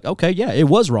it out, you're like, okay, yeah, it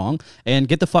was wrong. And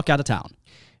get the fuck out of town.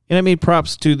 And I mean,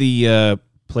 props to the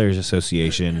Players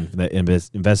Association, the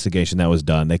investigation that was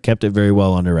done. They kept it very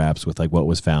well under wraps with like what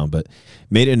was found, but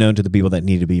made it known to the people that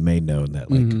need to be made known that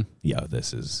like,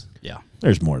 this is,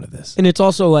 there's more to this. And it's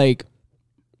also like,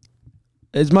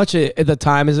 as much at the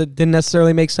time as it didn't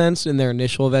necessarily make sense in their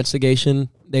initial investigation,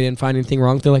 they didn't find anything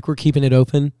wrong. They're like, we're keeping it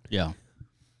open. Yeah.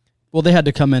 Well, they had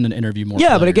to come in and interview more.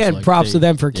 Yeah, but players. again, Like, props to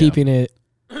them for keeping it.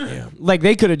 Yeah. Like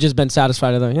they could have just been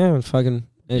satisfied with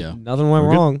nothing went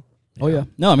wrong. Oh yeah.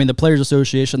 No, I mean the Players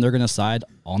Association, they're going to side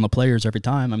on the players every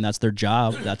time. I mean that's their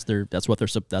job. That's what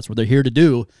they're here to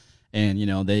do. And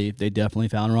they definitely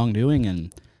found wrongdoing,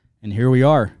 and here we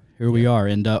are.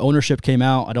 And ownership came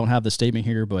out. I don't have the statement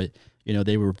here, but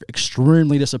they were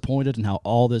extremely disappointed in how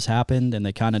all this happened, and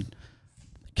they kind of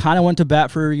went to bat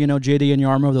for JD and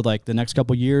Jarmo. They're like, the next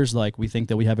couple years, like, we think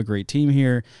that we have a great team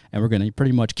here, and we're going to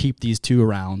pretty much keep these two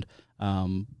around.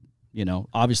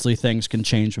 Obviously things can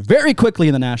change very quickly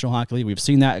in the National Hockey League. We've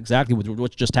seen that exactly with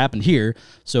what just happened here.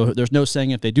 So there's no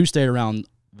saying if they do stay around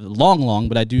long,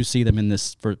 but I do see them in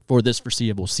this for this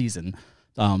foreseeable season,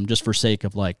 just for sake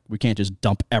of like, we can't just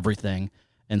dump everything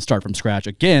and start from scratch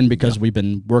again because we've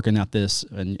been working at this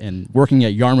and working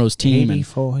at Jarmo's team.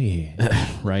 84 years.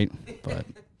 Right.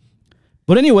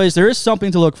 But anyways, there is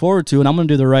something to look forward to, and I'm going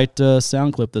to do the right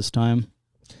sound clip this time.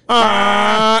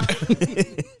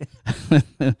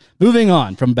 Moving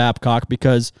on from Babcock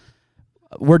because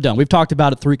we're done. We've talked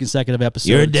about it 3 consecutive episodes.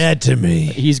 You're dead to me.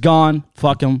 He's gone.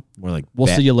 Fuck him. We're like, We'll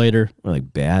see you later. We're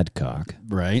like Badcock.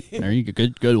 Right. There you go.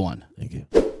 Good one. Thank you.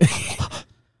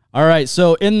 All right.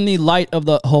 So in the light of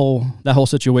that whole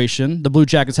situation, the Blue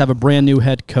Jackets have a brand new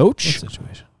head coach.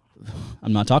 Situation.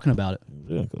 I'm not talking about it.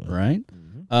 Exactly. Right.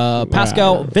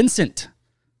 Pascal Vincent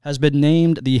has been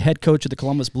named the head coach of the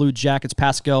Columbus Blue Jackets.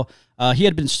 Pascal, he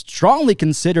had been strongly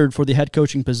considered for the head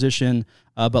coaching position,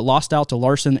 but lost out to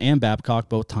Larson and Babcock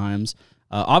both times.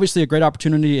 Obviously a great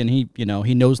opportunity, and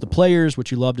he knows the players,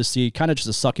 which you love to see. Kind of just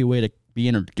a sucky way to be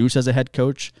introduced as a head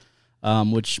coach,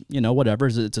 which, whatever.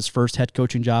 It's his first head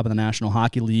coaching job in the National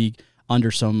Hockey League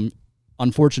under some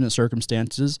unfortunate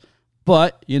circumstances.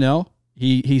 But,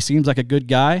 he seems like a good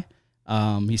guy.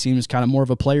 He seems kind of more of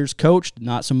a player's coach,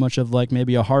 not so much of like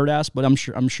maybe a hard ass, but I'm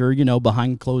sure,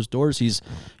 behind closed doors, he's,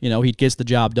 he gets the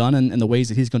job done in the ways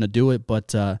that he's going to do it.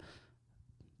 But,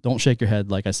 don't shake your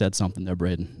head like I said something there,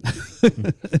 Braden.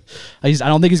 I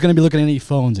don't think he's going to be looking at any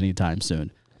phones anytime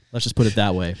soon. Let's just put it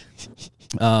that way.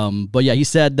 But yeah, he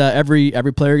said every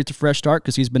player gets a fresh start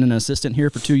because he's been an assistant here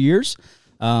for 2 years.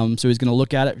 So he's going to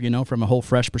look at it, from a whole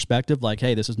fresh perspective. Like,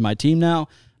 hey, this is my team now.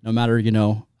 No matter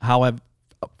how I've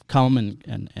come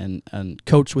and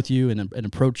coach with you and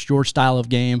approach your style of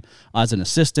game as an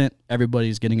assistant,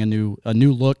 everybody's getting a new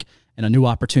look and a new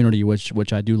opportunity,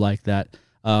 which I do like that.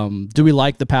 Do we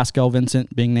like the Pascal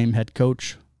Vincent being named head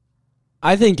coach?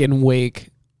 I think in wake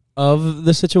of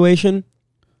the situation,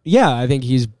 yeah, I think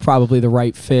he's probably the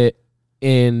right fit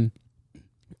in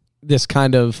this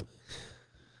kind of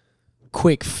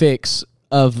quick fix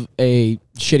of a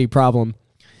shitty problem.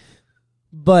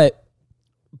 But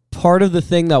part of the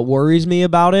thing that worries me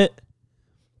about it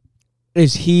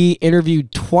is he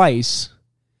interviewed twice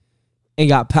and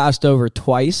got passed over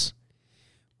twice,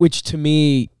 which to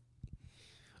me,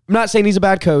 I'm not saying he's a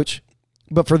bad coach,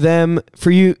 but for him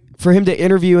to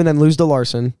interview and then lose to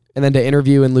Larson and then to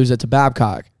interview and lose it to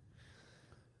Babcock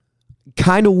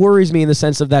kind of worries me in the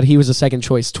sense of that he was a second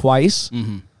choice twice.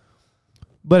 Mm-hmm.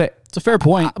 But it's a fair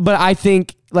point. But I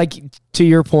think, like, to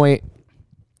your point,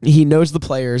 he knows the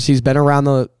players. He's been around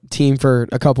the team for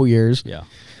a couple years. Yeah.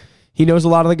 he knows a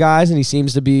lot of the guys, and he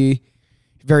seems to be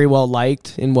very well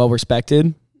liked and well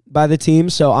respected by the team.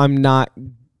 So I'm not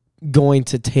going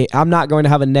to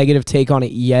have a negative take on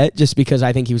it yet, just because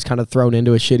I think he was kind of thrown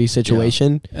into a shitty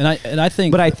situation. Yeah. And I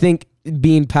think, but I think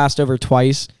being passed over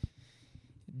twice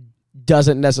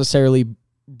doesn't necessarily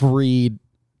breed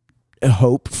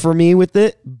hope for me with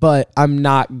it. But I'm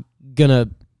not gonna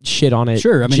shit on it.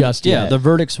 Sure, I mean, just yet. the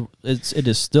verdict's it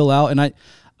is still out, and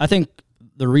I think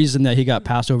the reason that he got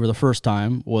passed over the first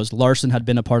time was Larson had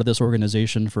been a part of this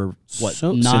organization for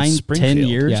 9-10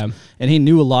 years, and he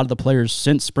knew a lot of the players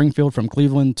since Springfield, from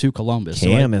Cleveland to Columbus.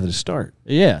 Cam at the start.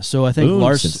 Yeah, so I think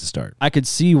Larson since the start. I could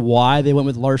see why they went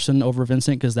with Larson over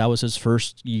Vincent, because that was his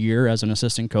first year as an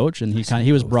assistant coach, and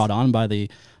he was brought on by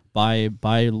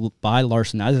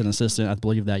Larson as an assistant, I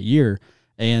believe, that year.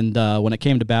 And when it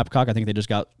came to Babcock, I think they just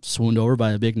got swooned over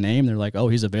by a big name. They're like, oh,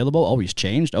 he's available. Oh, he's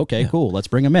changed. Okay, cool. Let's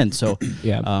bring him in. So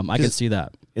I can see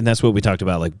that. And that's what we talked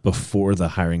about, like, before the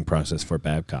hiring process for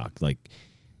Babcock. Like,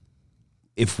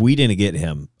 if we didn't get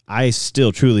him, I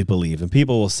still truly believe, and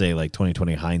people will say, like,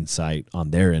 2020 hindsight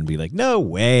on their end, be like, no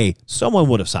way, someone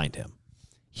would have signed him.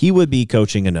 He would be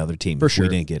coaching another team For if sure. we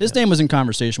didn't get His him. name was in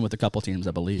conversation with a couple teams,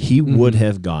 I believe. He would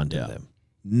have gone to them.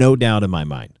 No doubt in my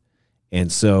mind.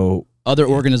 And so other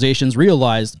organizations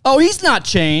realized, oh, he's not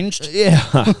changed.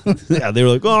 yeah, they were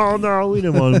like, oh, no, we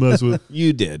didn't want to mess with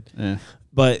you did. Yeah.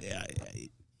 But,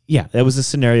 yeah, that was a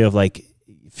scenario of, like,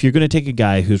 if you're going to take a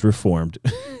guy who's reformed,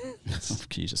 Oh,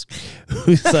 Jesus.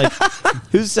 who's like,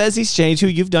 who says he's changed, who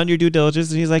you've done your due diligence,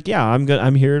 and he's like, yeah,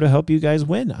 I'm here to help you guys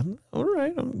win. I'm all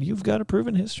right. You've got a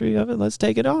proven history of it. Let's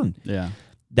take it on. Yeah.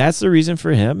 That's the reason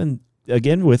for him. And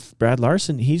again, with Brad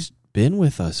Larson, he's been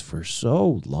with us for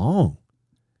so long.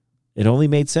 It only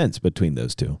made sense between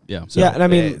those two. Yeah. So, yeah, and I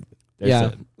mean,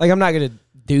 there's like, I'm not gonna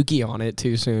dookie on it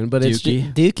too soon, but it's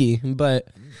Dookie? dookie. But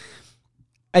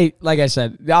like I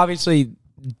said, obviously,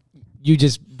 you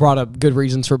just brought up good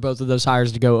reasons for both of those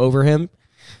hires to go over him.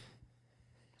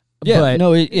 Yeah. But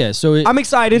No. So I'm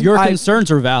excited. Your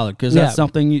concerns are valid, because that's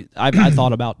something I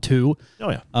thought about too.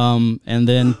 Oh yeah. And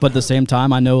then, but at the same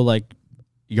time, I know, like,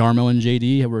 Jarmo and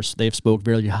JD they've spoke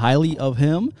very highly of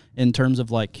him in terms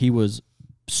of, like, he was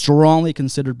strongly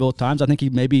considered both times. I think he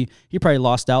probably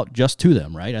lost out just to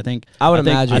them, right? I would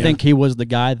imagine. I think he was the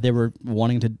guy they were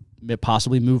wanting to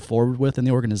possibly move forward with in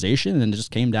the organization, and it just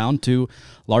came down to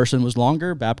Larson was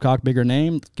longer, Babcock bigger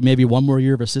name, maybe one more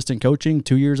year of assistant coaching,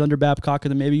 2 years under Babcock,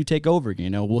 and then maybe you take over.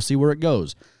 We'll see where it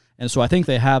goes. And so I think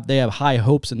they have high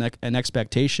hopes and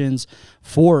expectations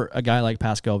for a guy like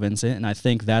Pascal Vincent, and I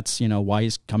think that's why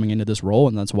he's coming into this role,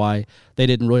 and that's why they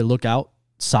didn't really look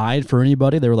outside for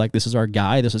anybody. They were like, this is our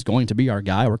guy. This is going to be our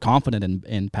guy. We're confident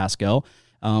in Pascal.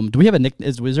 Do we have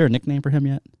is there a nickname for him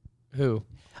yet? Who?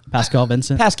 Pascal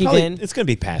Vincent? Pasky Vin. It's going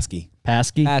to be Pasky.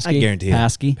 Pasky? I guarantee it.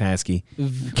 Pasky.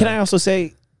 Can I also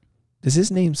say, does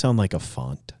his name sound like a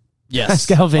font? Yes.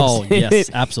 Pascal Vincent. Oh, yes,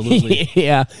 absolutely.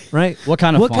 Yeah. Right? What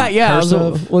kind of font?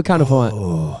 Cursive? What kind of font?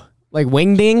 Like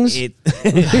wingdings?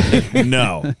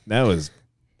 No, that was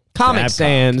Comic Babcock.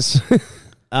 Sans.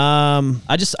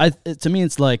 To me,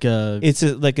 it's like it's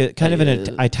like a kind of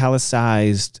an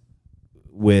italicized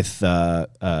with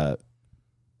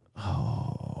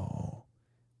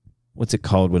what's it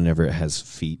called whenever it has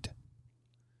feet?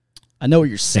 I know what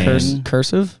you're saying.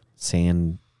 Cursive?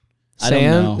 I don't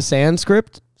know.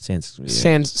 Sanskrit? Sanskrit.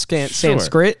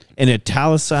 Sanskrit? An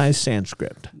italicized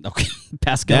Sanskrit. Okay.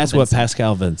 Pascal That's Vincent. what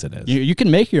Pascal Vincent is. You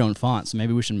can make your own font, so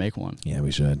maybe we should make one. Yeah,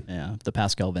 we should. Yeah, the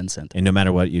Pascal Vincent. And no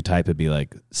matter what you type, it'd be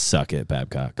like, suck it,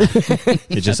 Babcock.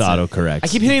 It just autocorrects. I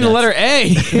keep hitting the letter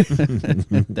A.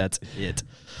 That's it.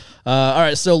 All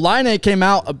right, so Line came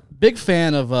out, a big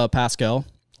fan of Pascal.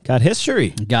 Got history.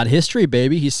 Got history,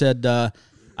 baby. He said,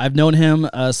 I've known him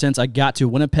since I got to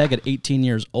Winnipeg at 18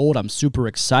 years old. I'm super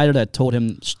excited. I told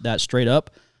him that straight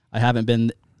up. I haven't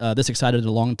been this excited in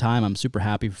a long time. I'm super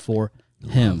happy for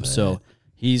him. So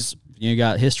he's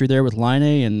got history there with Line,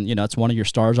 and it's one of your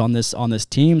stars on this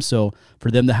team. So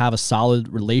for them to have a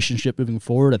solid relationship moving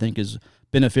forward, I think is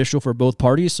beneficial for both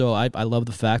parties. So I love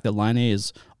the fact that Line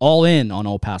is all in on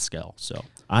old Pascal. So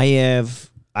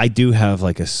I do have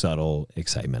like a subtle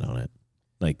excitement on it.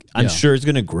 Like I'm sure it's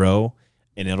gonna grow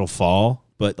and it'll fall,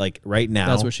 but like right now,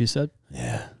 that's what she said.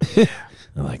 Yeah,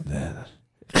 I like that.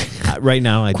 Right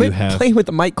now, I Quit do have. playing with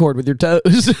the mic cord with your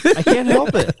toes. I can't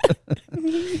help it.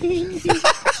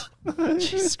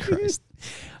 Jesus Christ.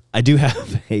 I do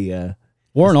have a.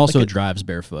 Warren also drives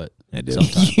barefoot. I do.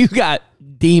 You got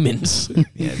demons.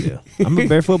 Yeah, I do. I'm a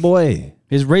barefoot boy.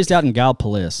 He's raised out in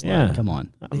Gallipolis. Yeah. Like, come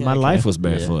on. My life was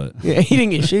barefoot. Yeah, he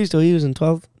didn't get shoes till he was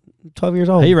 12 years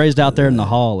old. He raised out there in the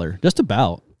hall, or just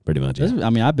about. pretty much. Yeah. I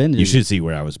mean, I've been to. You should see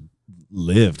where I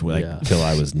lived Yeah. until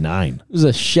I was 9. It was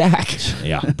a shack.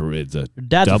 Yeah, it's a Your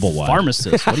dad's double a wide.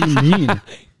 pharmacist. What do you mean?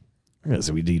 Yeah,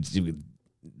 so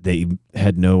they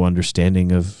had no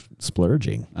understanding of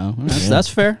splurging. Oh, that's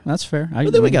fair. That's fair.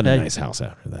 But then we got a nice house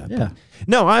after that. Yeah. But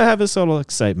no, I have a subtle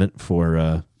excitement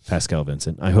for Pascal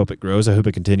Vincent. I hope it grows. I hope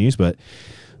it continues. But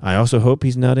I also hope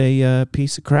he's not a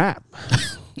piece of crap.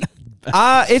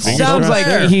 It sounds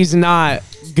like he's not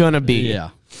going to be. Yeah.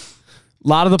 A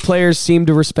lot of the players seem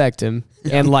to respect him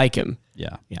and like him.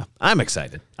 Yeah. Yeah, I'm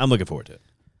excited. I'm looking forward to it.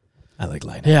 I like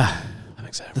Lightning. Yeah. I'm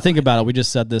excited. To think about it, we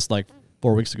just said this like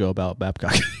 4 weeks ago about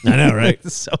Babcock. I know, right?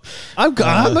 So I'm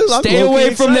Stay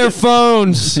away from their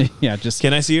phones. yeah, just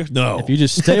Can I see you? No. if you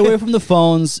just stay away from the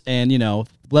phones and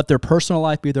let their personal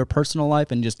life be their personal life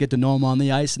and just get to know them on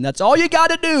the ice, and that's all you got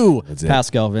to do. That's it.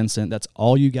 Pascal Vincent, that's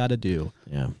all you got to do.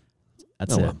 Yeah.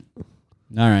 That's Oh, it. well.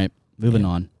 All right, moving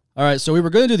on. All right, so we were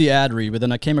going to do the ad read, but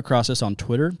then I came across this on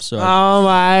Twitter. So Oh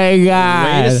my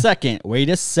God. Wait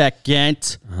a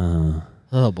second.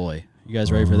 Oh boy, you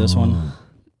guys ready for this one?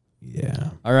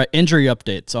 Yeah. All right, injury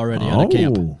updates already out of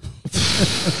camp.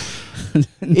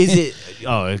 Is it?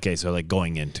 Oh, okay. So like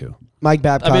going into. Mike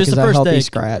Babcock it's is the a first healthy day.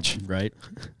 scratch. Right.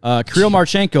 Kirill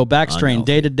Marchenko, back strain,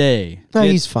 Unhealthy. day to day. No,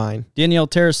 he's fine. Daniel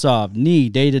Tarasov, knee,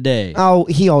 day to day. Oh,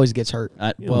 he always gets hurt.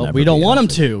 Well, never we don't be want him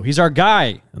healthy. to. He's our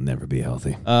guy. I'll never be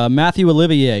healthy. Matthew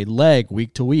Olivier, leg,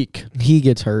 week to week. He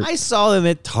gets hurt. I saw him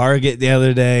at Target the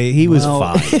other day. He was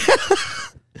Well- fine.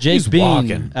 Jake He's Bean,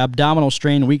 walking. abdominal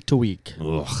strain, week to week.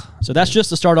 Ugh. So that's just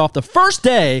to start off the first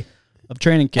day of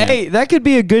training camp. Hey, that could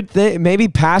be a good thing. Maybe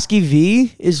Pasky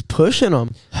V is pushing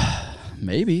him.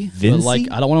 Maybe. But Vinci?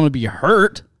 I don't want him to be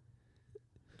hurt.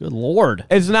 Good Lord.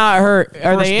 It's not hurt.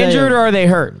 Are First they day injured of- or are they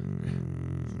hurt?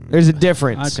 There's a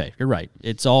difference. Okay, you're right.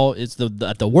 It's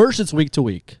at the worst, it's week to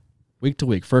week. Week to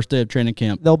week, first day of training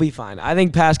camp. They'll be fine. I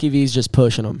think Pasky V is just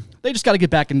pushing them. They just got to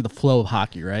get back into the flow of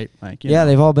hockey, right? Like, Yeah,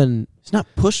 they've all been. He's not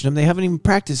pushing them. They haven't even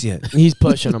practiced yet. He's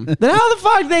pushing them. Then how the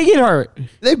fuck did they get hurt?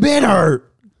 They've been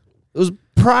hurt. It was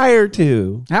prior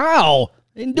to. How?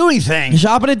 They didn't do anything.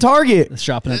 Shopping at Target.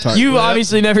 Shopping at Target. You've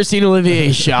obviously never seen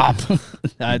Olivier shop.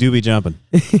 I do be jumping.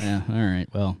 Yeah, all right.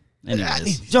 Well,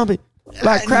 anyways. Jumping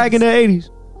like crack in the 80s.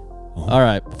 All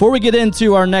right. Before we get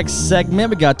into our next segment,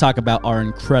 we got to talk about our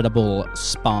incredible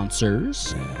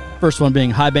sponsors. First one being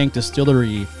High Bank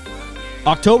Distillery.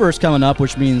 October is coming up,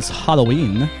 which means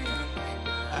Halloween.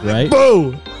 Right?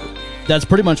 Boo! That's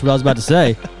pretty much what I was about to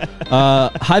say.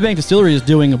 High Bank Distillery is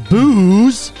doing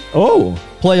booze. Oh,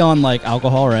 Play on like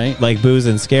alcohol, right? like booze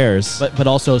and scares. But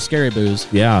also scary booze.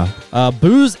 Yeah.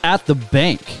 Booze at the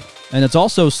Bank. And it's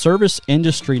also Service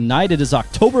Industry Night. It is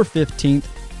October 15th,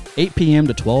 8 p.m.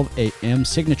 to 12 a.m.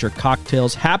 Signature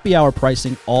cocktails, happy hour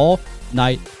pricing all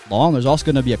night long. There's also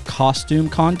going to be a costume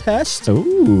contest, a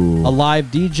Ooh. live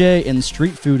DJ, and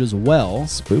street food as well.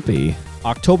 Spoopy.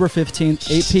 October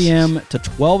 15th, 8 p.m. to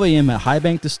 12 a.m. at High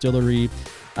Bank Distillery.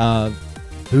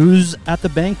 Booze at the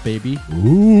Bank, baby.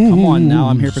 Ooh. Come on now,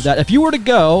 I'm here for that. If you were to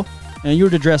go and you were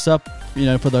to dress up,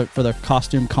 for the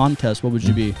costume contest, what would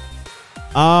you be?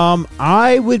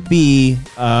 I would be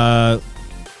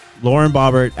Lauren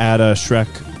Boebert at a Shrek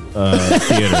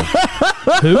theater.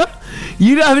 Who?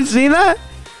 You haven't seen that?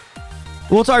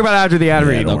 We'll talk about it after the ad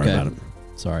read. don't worry Okay. about it.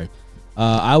 Sorry.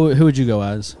 Who would you go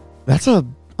as? That's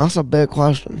a big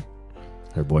question.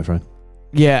 Her boyfriend.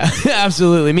 Yeah,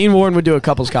 absolutely. Me and Warren would do a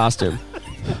couple's costume.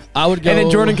 I would go. And then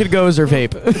Jordan could go as her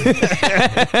vape.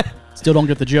 Still don't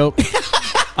get the joke.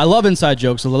 I love inside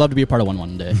jokes, so I'd love to be a part of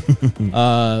one day.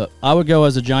 I would go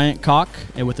as a giant cock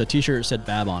and with a T-shirt that said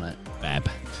 "Bab" on it. Bab.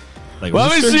 Like,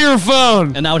 Let me see your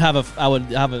phone. And I would have a little.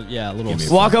 Give me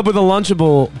a Walk up with a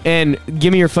Lunchable and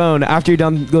give me your phone after you're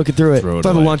done looking through it. Throw it the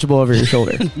away. Lunchable over your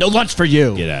shoulder. No lunch for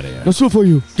you. Get out of here. That's what for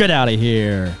you. Get out of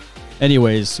here.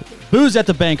 Anyways, Booze at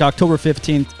the Bank, October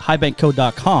 15th,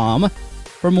 highbankco.com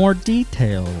for more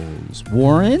details.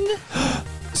 Warren?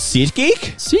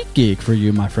 SeatGeek? SeatGeek for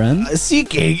you, my friend.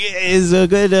 SeatGeek is a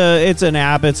good, it's an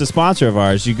app. It's a sponsor of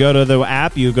ours. You go to the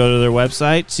app, you go to their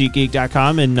website,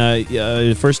 SeatGeek.com, and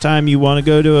the first time you want to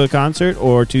go to a concert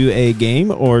or to a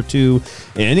game or to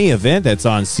any event that's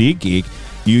on SeatGeek,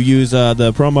 you use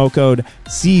the promo code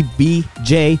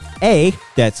CBJA.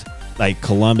 That's like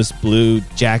Columbus Blue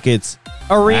Jackets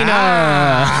Arena.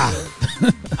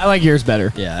 I like yours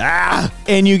better. Yeah.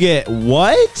 and you get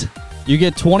what? You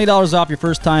get $20 off your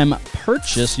first time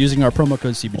purchase using our promo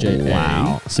code CBJ.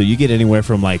 Wow. So you get anywhere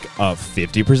from like a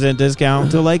 50%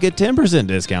 discount to like a 10%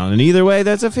 discount. And either way,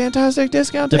 that's a fantastic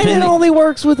discount. Depending- And it only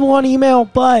works with one email,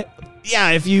 but Yeah,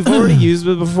 if you've already used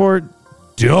it before,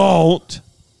 don't.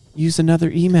 use another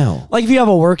email. Like if you have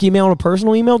a work email and a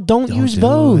personal email, don't use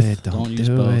both. Don't use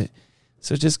both.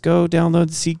 So just go download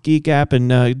the SeatGeek app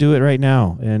and do it right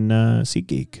now. And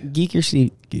SeatGeek. Geek your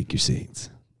seat. Geek your seats.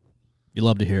 You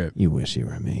love to hear it. You wish you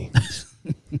were me.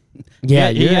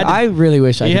 Yeah, I really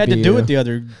wish I could He had be to do you. it the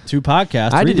other 2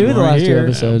 podcasts. I had to do it the last 2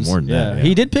 episodes. More than that, yeah.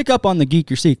 He did pick up on the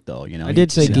geek your seat, though. You know, I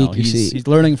did say geek your he's, seat. He's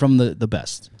learning from the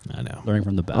best. I know. Learning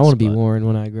from the best. I want to be but- Warren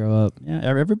when I grow up. Yeah,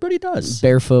 everybody does.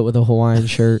 Barefoot with a Hawaiian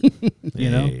shirt. You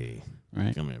know? Hey,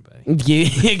 Right. come here, buddy.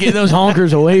 Get those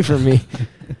honkers away from me.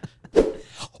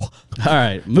 All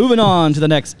right, moving on to the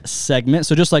next segment.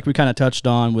 So just like we kind of touched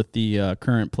on with the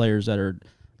current players that are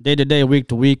day to day, week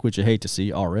to week, which you hate to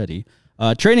see already.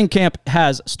 Training camp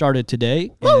has started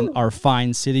today in our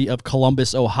fine city of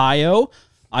Columbus, Ohio.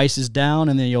 Ice is down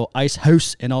in the Ice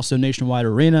House and also Nationwide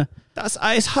Arena. That's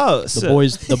Ice House. The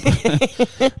boys,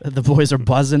 the boys are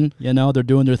buzzing. You know, they're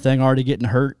doing their thing, already getting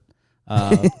hurt.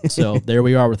 So there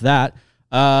we are with that.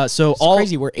 So It's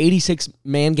crazy. We're 86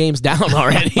 man games down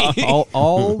already.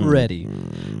 already.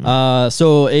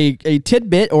 So a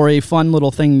tidbit or a fun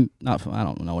little thing. I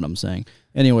don't know what I'm saying.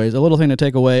 Anyways, a little thing to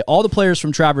take away. All the players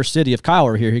from Traverse City, if Kyle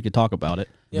were here, he could talk about it.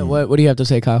 Yeah, what do you have to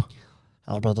say, Kyle?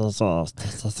 But there's a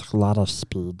lot of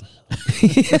speed.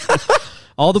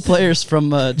 All the players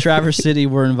from Traverse City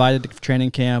were invited to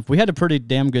training camp. We had a pretty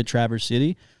damn good Traverse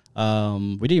City. We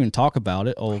didn't even talk about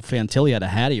it. Oh, Fantilli had a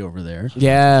Hattie over there.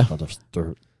 Yeah. But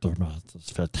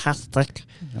it's fantastic.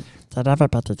 And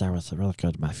everybody there was really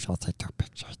good. My fiance took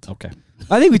pictures. Okay.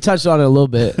 I think we touched on it a little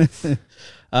bit.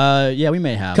 Yeah, we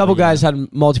may have. A couple but, yeah. guys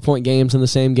had multi-point games in the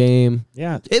same game.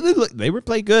 Yeah, they were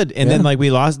played good, and then like we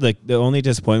lost. The only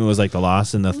disappointment was like the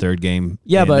loss in the third game.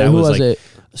 Yeah, and but that who was like it?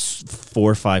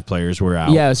 4 or 5 players were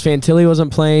out. Yeah, it was Fantilli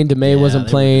wasn't playing, DeMay Yeah, wasn't they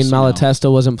were playing, just, you know,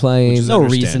 Malatesta wasn't which playing. is No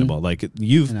reason. understandable. Like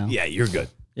You know. yeah, you're good.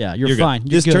 Yeah, you're good. fine.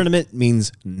 You're This good. tournament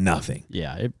means nothing.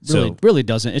 Yeah, it So- really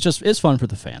doesn't. It's fun for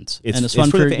the fans. It's and it's fun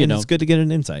for for the fan, it's good to get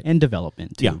an insight. and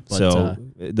development too. Yeah. But, So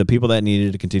the people that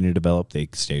needed to continue to develop, they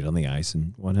stayed on the ice,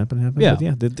 and what happened happened. Yeah. But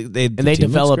yeah. They team looks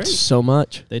developed great. so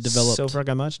much. they developed so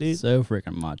freaking much, dude. so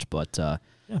freaking much. But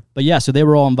yeah, so they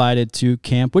were all invited to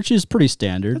camp, which is pretty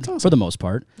standard That's awesome. for the most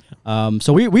part.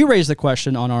 So we raised the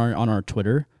question on our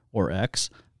Twitter or X,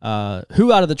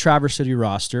 who out of the Traverse City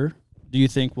roster do you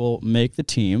think will make the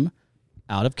team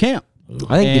out of camp?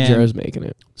 I think And Gaudreau's making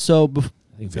it. So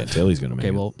I think Fantilli's going to make okay,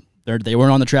 it. well they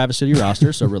weren't on the Traverse City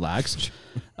roster, so relax.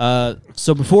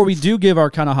 So before we do give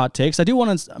our kind of hot takes, I do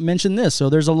want to mention this. So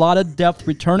there's a lot of depth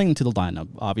returning to the lineup,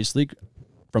 obviously,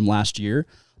 from last year.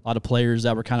 A lot of players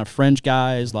that were kind of fringe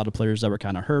guys, a lot of players that were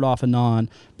kind of hurt off and on,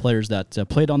 players that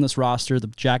played on this roster, the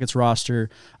Jackets roster.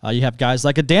 You have guys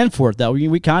like a Danforth that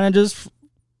we kind of just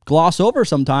gloss over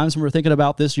sometimes when we're thinking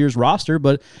about this year's roster,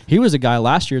 but he was a guy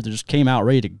last year that just came out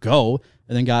ready to go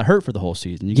and then got hurt for the whole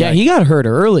season. He got hurt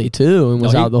early too and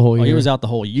was out the whole year. He was out the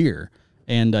whole year.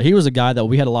 And he was a guy that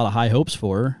we had a lot of high hopes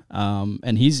for.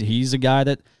 And he's a guy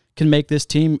that can make this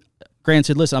team.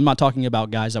 Granted, listen, I'm not talking about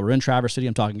guys that were in Traverse City.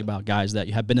 I'm talking about guys that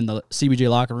have been in the CBJ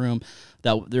locker room.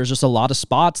 That there's just a lot of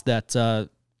spots that,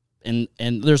 and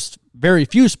there's very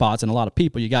few spots and a lot of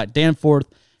people. You got Danforth,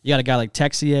 you got a guy like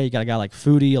Texier, you got a guy like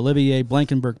Foodie, Olivier,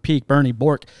 Blankenberg, Peak, Bernie,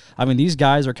 Bork. I mean, these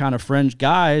guys are kind of fringe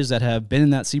guys that have been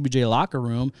in that CBJ locker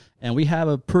room, and we have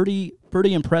a pretty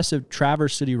impressive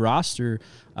Traverse City roster,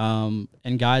 and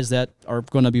guys that are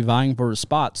going to be vying for a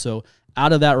spot. So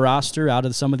out of that roster, out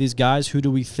of some of these guys, who do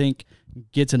we think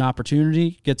gets an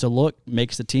opportunity, gets a look,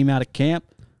 makes the team out of camp?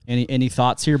 Any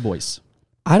thoughts here, boys?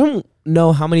 I don't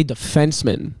know how many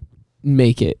defensemen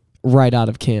make it right out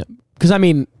of camp. Because, I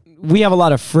mean, we have a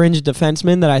lot of fringe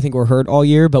defensemen that I think were hurt all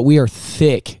year, but we are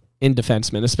thick in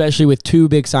defensemen, especially with 2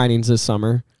 big signings this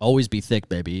summer. Always be thick,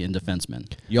 baby, in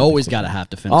defensemen. You always got to have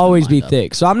defensemen. Always be lined up.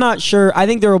 thick. So I'm not sure. I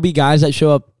think there will be guys that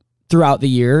show up throughout the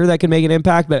year that can make an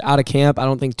impact, but out of camp, I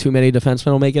don't think too many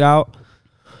defensemen will make it out.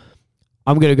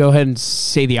 I'm going to go ahead and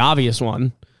say the obvious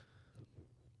one.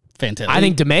 Fantilli. I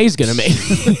think DeMay's going to make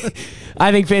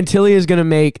I think Fantilli is going to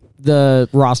make the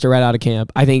roster right out of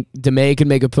camp. I think DeMay could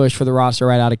make a push for the roster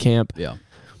right out of camp. Yeah.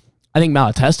 I think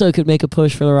Malatesta could make a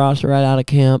push for the roster right out of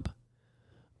camp.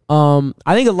 I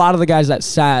think a lot of the guys that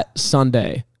sat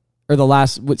Sunday, or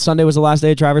Sunday was the last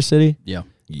day of Traverse City. Yeah.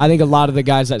 I think a lot of the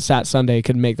guys that sat Sunday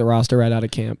could make the roster right out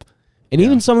of camp. And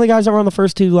even some of the guys that were on the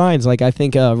first 2 lines, like I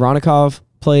think Ronikov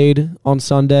played on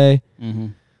Sunday. Mm-hmm.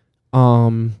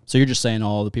 So you're just saying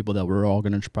all the people that we're all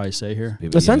going to probably say here?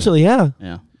 essentially, yeah.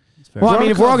 Yeah. Fair. Well, I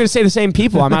mean, if we're all going to say the same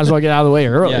people, I might as well get out of the way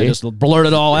early. Yeah, just blurt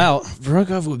it all out.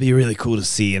 Voronkov would be really cool to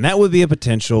see, and that would be a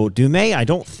potential. Dume, I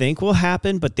don't think will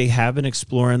happen, but they have been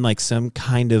exploring like some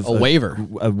kind of A waiver.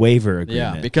 a waiver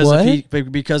agreement. Yeah,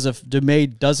 because if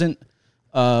Dume doesn't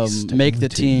make the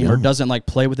team or doesn't like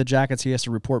play with the Jackets, he has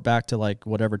to report back to like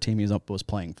whatever team he was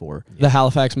playing for. The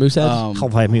Halifax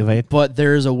Mooseheads. But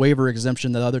there's a waiver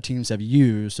exemption that other teams have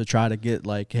used to try to get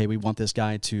like, hey, we want this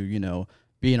guy to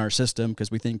be in our system because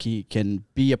we think he can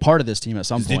be a part of this team at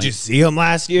some point. Did you see him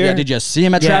last year? Yeah, did you see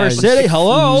him at Traverse City?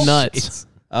 Hello, nuts.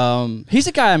 He's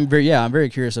a guy I'm very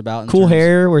curious about. Cool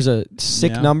hair. Wears a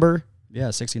sick number.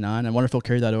 Yeah, 69. I wonder if he'll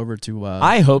carry that over to.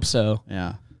 I hope so.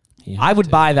 Yeah. I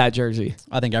would buy that jersey.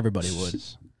 I think everybody would.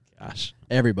 Gosh.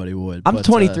 Everybody would. I'm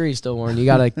 23 still, Warren. You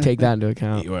got to take that into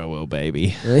account. You will,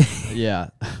 baby. Yeah.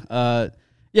 So,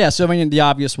 I mean, the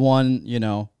obvious one,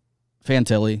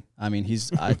 Fantilli. I mean,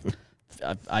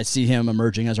 I see him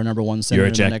emerging as our number one center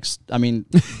in the next. I mean,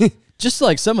 just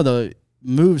like some of the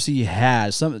moves he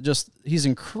has, he's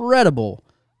incredible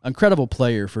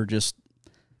player for just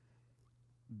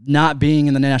not being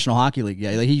in the National Hockey League.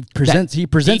 Yeah, like he presents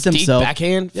himself.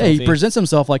 Backhand. Yeah, he presents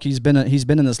himself like he's been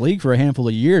in this league for a handful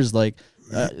of years. Like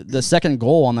the second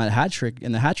goal on that hat trick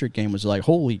in the hat trick game was like,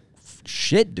 holy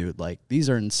shit, dude! Like these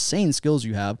are insane skills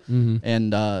you have. Mm-hmm.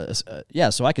 And so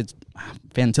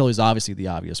Fantilli's obviously the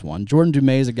obvious one. Jordan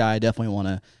Dumais is a guy I definitely want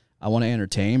to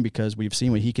entertain because we've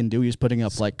seen what he can do. He's putting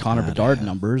up like Connor Bedard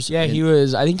numbers. Yeah, he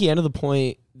was. I think he ended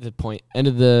end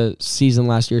of the season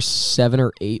last year 7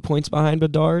 or 8 points behind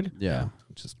Bedard. Yeah,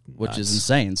 which is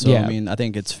insane. So I mean, I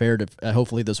think it's fair to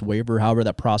hopefully this waiver, however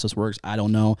that process works. I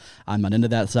don't know. I'm not into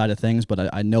that side of things,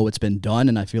 but I know it's been done,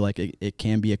 and I feel like it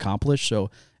can be accomplished.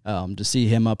 So to see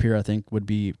him up here, I think would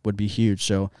be huge.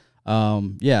 So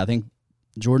I think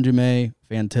Jordan Dumais,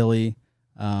 Fantilli,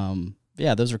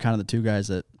 those are kind of the two guys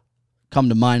that come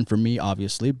to mind for me,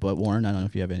 obviously. But Warren, I don't know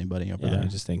if you have anybody over there. I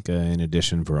just think in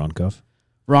addition, Voronkov,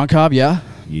 yeah.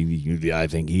 I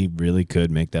think he really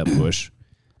could make that push.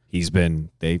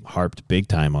 They harped big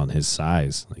time on his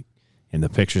size. Like in the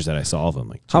pictures that I saw of him,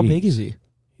 like how big is he?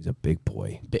 He's a big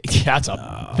boy. That's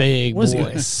a big boy. He,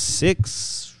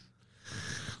 6'7"?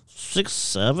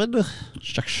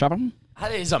 6'7"?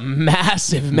 That is a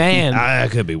massive man. I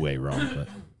could be way wrong, but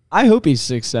I hope he's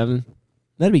 6'7".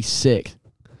 That'd be sick.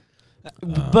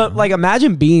 But like,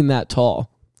 imagine being that tall.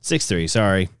 6'3",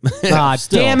 sorry.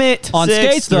 Damn it. On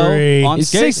skates, though. On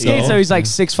skates, though. He's like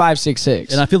 6'5",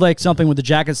 6'6". And I feel like something with the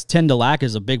Jackets tend to lack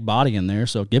is a big body in there,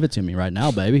 so give it to me right now,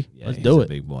 baby. Let's do it.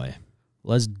 Big boy.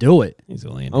 Let's do it. He's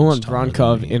only I want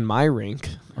Voronkov in my rink.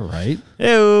 All right.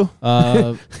 Ew.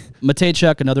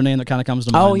 Matejchuk, another name that kind of comes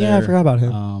to mind. Oh, yeah, I forgot about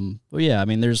him. Well, yeah, I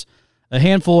mean, there's a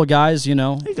handful of guys, He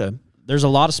good. There's a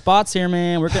lot of spots here,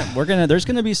 man. There's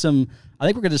gonna be some. I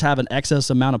think we're gonna just have an excess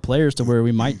amount of players to where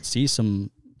we might see some.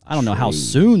 I don't know how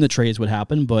soon the trades would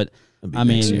happen, but I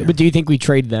mean, but do you think we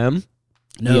trade them?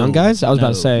 No, the young guys? I was about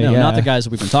to say, not the guys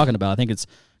that we've been talking about. I think it's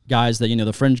guys that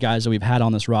the fringe guys that we've had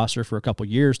on this roster for a couple of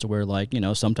years, to where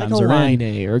sometimes like they're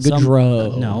in or a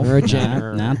Gaudreau, or a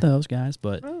Jenner, not those guys,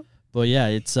 but yeah,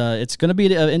 it's going to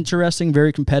be an interesting,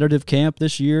 very competitive camp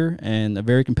this year, and a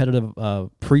very competitive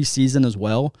preseason as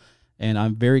well. And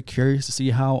I'm very curious to see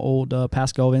how old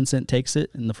Pascal Vincent takes it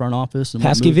in the front office and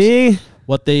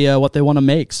what they want to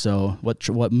make. So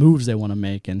what moves they want to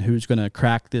make, and who's going to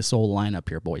crack this old lineup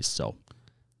here, boys. So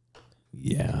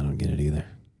yeah, I don't get it either.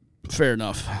 Fair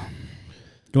enough.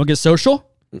 You want to get social?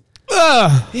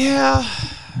 Yeah.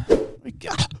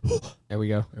 There we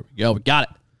go. We got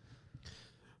it.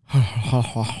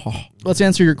 Let's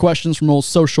answer your questions from old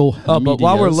social. But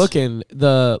while we're looking,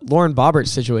 the Lauren Boebert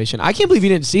situation, I can't believe you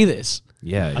didn't see this.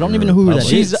 Yeah, I don't even know who that is.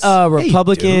 She's a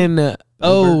Republican.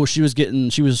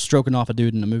 She was stroking off a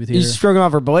dude in a movie theater. She's stroking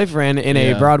off her boyfriend in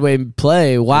a Broadway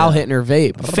play while hitting her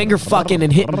vape. Finger fucking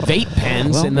and hitting vape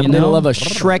pens in the middle of a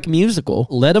Shrek musical.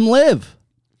 Let him live.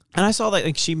 And I saw that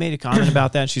like she made a comment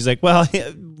about that. And she's like, "Well,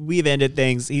 we've ended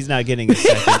things. He's not getting a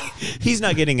second. He's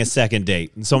not getting a second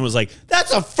date." And someone was like,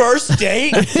 "That's a first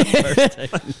date."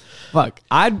 Fuck,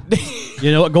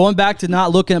 going back to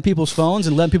not looking at people's phones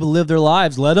and letting people live their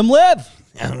lives. Let them live.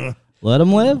 Let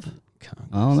them live.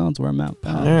 I don't know. That's where I'm at.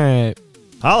 All right.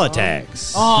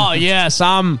 Politics. Oh yes,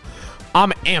 I'm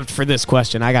amped for this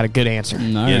question. I got a good answer.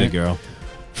 Get it, girl.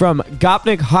 From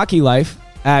Gopnik Hockey Life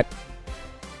at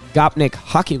Gopnik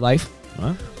Hockey Life.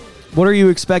 What are you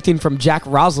expecting from Jack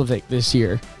Roslovic this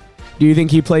year? Do you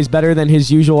think he plays better than his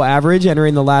usual average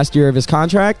entering the last year of his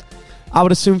contract? I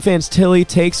would assume Fantilli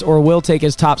takes or will take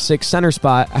his top 6 center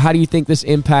spot. How do you think this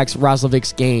impacts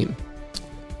Roslovic's game?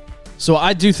 So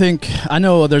I do think, I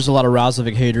know there's a lot of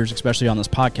Razovic haters, especially on this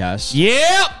podcast.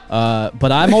 Yeah.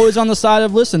 But I'm always on the side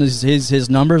of, listen, his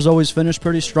numbers always finish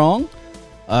pretty strong.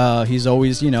 He's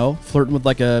always, flirting with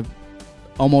like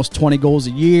almost 20 goals a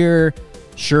year.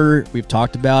 Sure, we've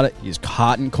talked about it. He's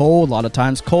hot and cold, a lot of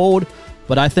times cold.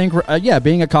 But I think,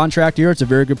 being a contract year, it's a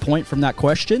very good point from that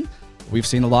question. We've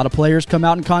seen a lot of players come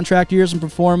out in contract years and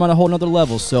perform on a whole nother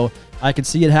level. So I can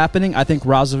see it happening. I think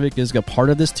Razovic is a part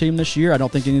of this team this year. I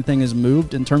don't think anything has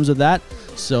moved in terms of that.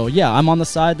 So, I'm on the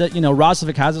side that,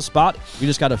 Razovic has a spot. We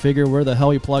just got to figure where the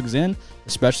hell he plugs in,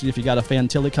 especially if you got a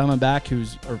Fantilli coming back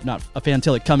or not a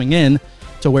Fantilli coming in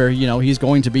to where, he's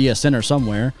going to be a center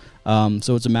somewhere.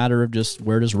 So it's a matter of just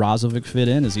where does Razovic fit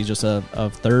in? Is he just a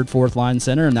third, fourth line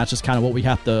center? And that's just kind of what we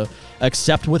have to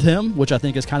accept with him, which I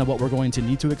think is kind of what we're going to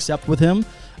need to accept with him.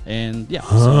 And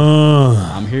so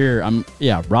I'm here.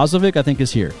 Razovic I think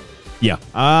is here. Yeah.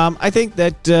 I think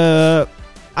that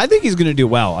I think he's going to do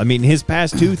well. I mean, his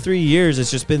past 2-3 years,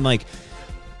 it's just been like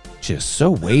just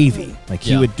so wavy. Like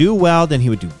he would do well, then he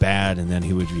would do bad, and then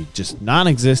he would be just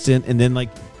non-existent. And then like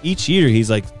each year he's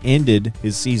like ended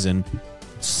his season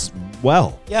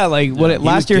well. Yeah, like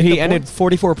last year he ended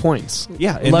 44 points.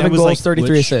 Yeah, 11 goals, like,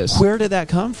 33 assists. Where did that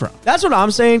come from? That's what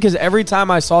I'm saying, because every time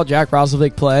I saw Jack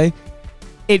Razovic play,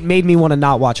 it made me want to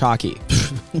not watch hockey.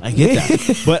 I get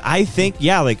that. But I think,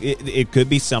 like it could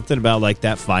be something about like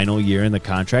that final year in the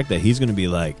contract that he's going to be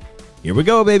like, here we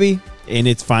go, baby. And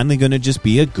it's finally going to just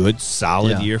be a good,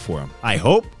 solid year for him. I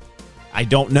hope. I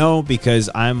don't know, because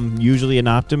I'm usually an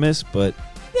optimist, but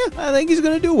I think he's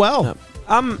going to do well. Yeah.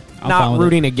 I'm not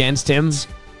rooting against him.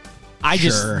 I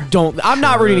just don't. I'm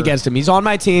not rooting against him. He's on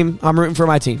my team. I'm rooting for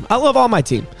my team. I love all my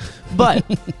team. But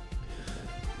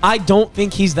I don't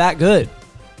think he's that good.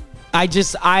 I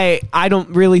don't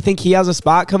really think he has a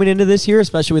spot coming into this year,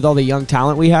 especially with all the young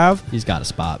talent we have. He's got a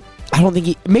spot. I don't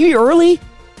think maybe early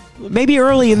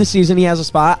in the season he has a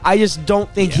spot. I just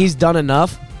don't think he's done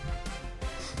enough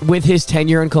with his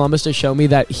tenure in Columbus to show me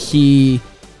that he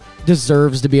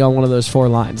deserves to be on one of those four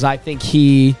lines. I think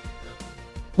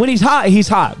when he's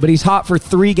hot, but he's hot for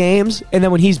 3 games, and then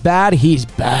when he's bad, he's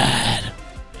bad.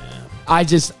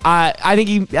 Yeah. I think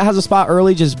he has a spot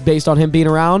early just based on him being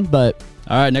around, but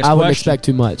all right, next I question. wouldn't expect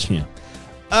too much. Yeah.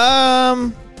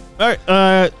 All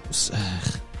right,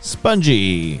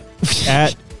 Spongy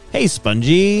Hey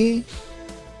Spongy.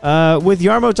 With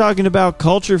Jarmo talking about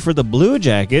culture for the Blue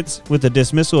Jackets with the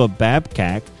dismissal of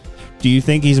Babcock, do you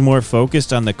think he's more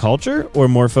focused on the culture or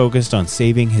more focused on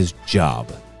saving his job?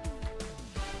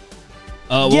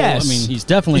 Yes. I mean, he's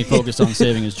definitely focused on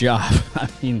saving his job.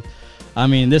 I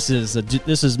mean, this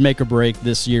is make or break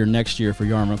this year, next year for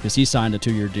Jarmo, because he signed a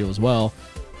 2-year deal as well.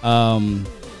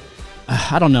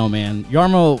 I don't know, man.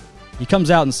 Jarmo, he comes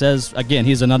out and says, again,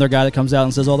 he's another guy that comes out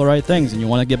and says all the right things, and you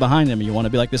want to get behind him, and you want to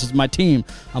be like, this is my team.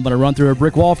 I'm going to run through a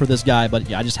brick wall for this guy,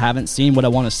 but I just haven't seen what I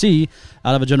want to see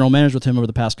out of a general manager with him over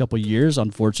the past couple of years,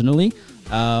 unfortunately.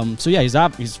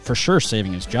 He's for sure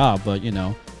saving his job, but,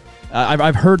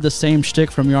 I've heard the same shtick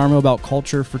from Jarmo about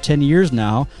culture for 10 years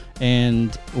now,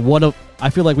 and I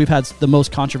feel like we've had the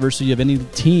most controversy of any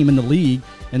team in the league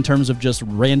in terms of just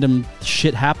random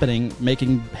shit happening,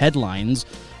 making headlines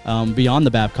beyond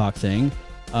the Babcock thing.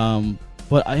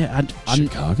 But I'm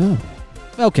Chicago.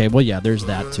 Okay, well, yeah, there's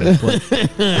that too.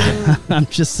 But I'm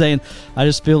just saying, I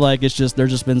just feel like there's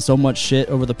just been so much shit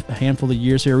over the handful of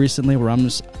years here recently where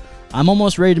I'm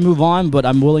almost ready to move on, but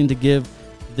I'm willing to give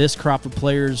this crop of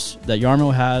players that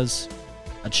Jarmo has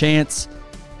a chance.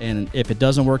 And if it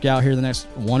doesn't work out here the next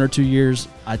 1 or 2 years,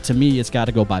 to me, it's got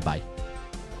to go bye-bye.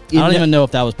 I don't even know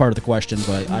if that was part of the question,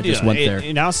 but I just went there.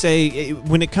 And I'll say,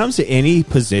 when it comes to any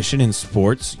position in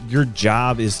sports, your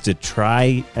job is to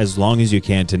try as long as you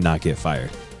can to not get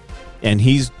fired. And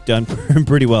he's done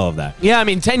pretty well of that. Yeah, I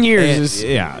mean, 10 years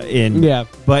is...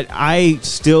 But I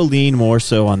still lean more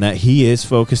so on that he is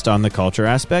focused on the culture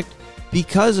aspect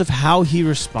because of how he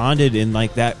responded in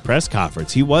like that press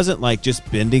conference. He wasn't like just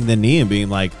bending the knee and being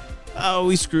like, oh,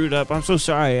 we screwed up. I'm so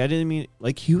sorry. I didn't mean...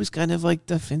 Like, he was kind of like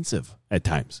defensive at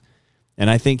times. And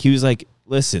I think he was like,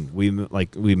 listen, we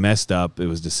messed up. It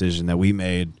was a decision that we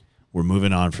made. We're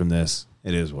moving on from this.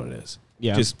 It is what it is.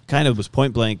 Yeah. Just kind of was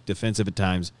point blank defensive at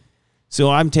times.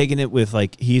 So I'm taking it with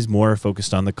like he's more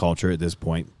focused on the culture at this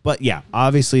point. But yeah,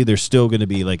 obviously there's still going to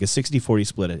be like a 60-40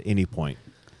 split at any point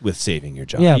with saving your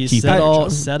job. Yeah, he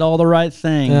said all the right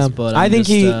things, but I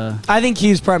think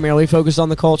he's primarily focused on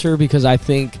the culture because I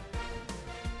think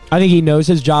he knows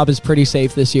his job is pretty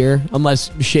safe this year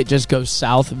unless shit just goes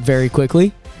south very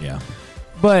quickly. Yeah.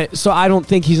 But so I don't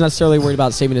think he's necessarily worried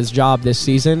about saving his job this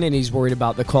season, and he's worried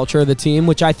about the culture of the team,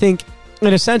 which I think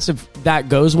in a sense if that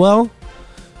goes well,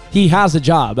 he has a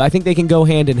job. I think they can go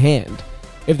hand in hand.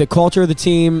 If the culture of the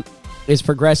team is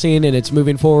progressing and it's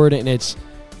moving forward and it's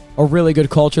a really good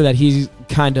culture that he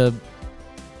kind of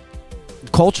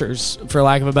cultures, for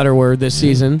lack of a better word, this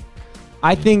season,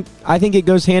 I think it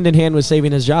goes hand in hand with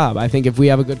saving his job. I think if we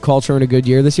have a good culture and a good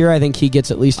year this year, I think he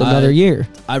gets at least another year.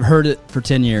 I've heard it for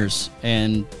 10 years,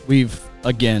 and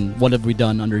again, what have we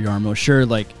done under Jarmo? Sure,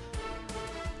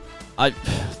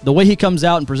 the way he comes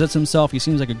out and presents himself, he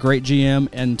seems like a great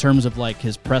GM in terms of like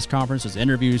his press conference, his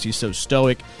interviews. He's so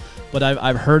stoic. But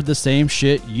I've heard the same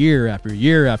shit year after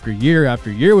year after year after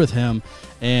year with him.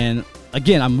 And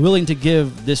again, I'm willing to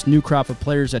give this new crop of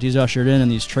players that he's ushered in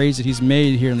and these trades that he's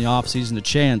made here in the offseason a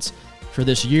chance for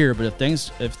this year. But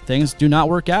if things do not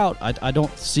work out, I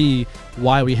don't see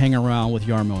why we hang around with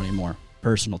Jarmo anymore.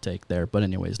 Personal take there. But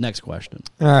anyways, next question.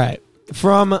 All right.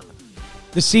 From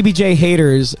the CBJ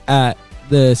haters at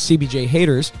the CBJ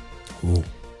haters. Ooh.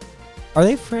 Are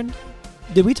they friend?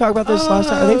 Did we talk about this last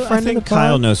time? Are they friend of the pod?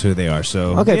 Kyle knows who they are,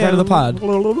 so okay, friend of the pod.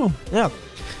 Yeah.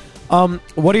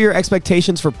 What are your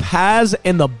expectations for Paz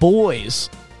and the Boys?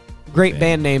 Great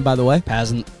band name, by the way.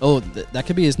 Paz and that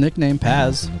could be his nickname,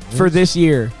 Paz. For this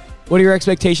year, what are your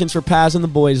expectations for Paz and the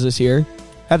Boys this year?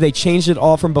 Have they changed it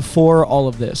all from before all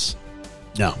of this?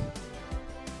 No.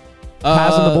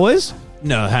 Paz and the Boys?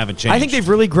 No, haven't changed. I think they've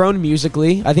really grown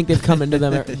musically. I think they've come into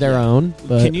their own.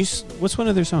 But Can you? What's one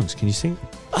of their songs? Can you sing?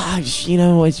 It's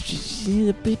just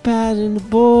the big Paz and the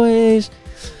Boys.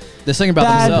 They sing about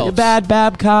themselves. Bad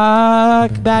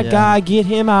Babcock, bad guy, get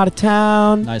him out of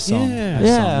town. Nice song.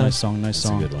 Yeah. Nice song. That's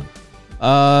a good one.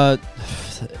 I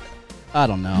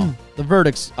don't know. The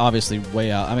verdict's obviously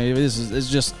way out. I mean, it's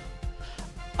just.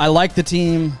 I like the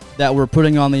team that we're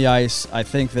putting on the ice. I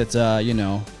think that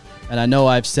and I know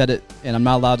I've said it, and I'm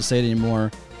not allowed to say it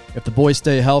anymore. If the boys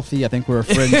stay healthy, I think we're a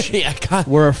fringe.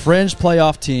 We're a fringe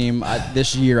playoff team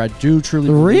this year. I do truly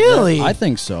believe really. that. I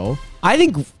think so. I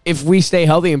think if we stay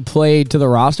healthy and play to the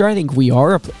roster, I think we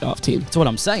are a playoff team. That's what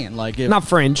I'm saying. Like, not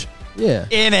fringe. Yeah,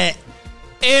 in it.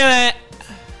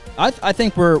 I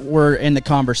think we're in the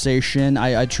conversation.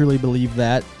 I truly believe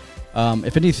that.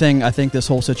 If anything, I think this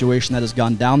whole situation that has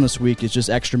gone down this week is just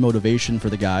extra motivation for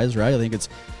the guys, right? I think it's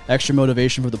extra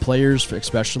motivation for the players,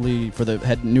 especially for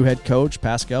the new head coach,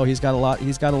 Pascal. He's got a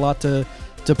lot to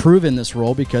prove in this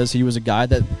role because he was a guy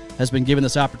that has been given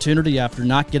this opportunity after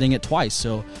not getting it twice.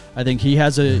 So I think he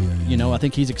has I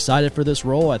think he's excited for this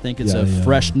role. I think it's a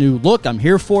fresh new look. I'm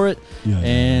here for it.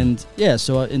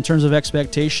 So in terms of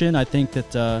expectation, I think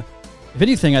that if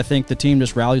anything, I think the team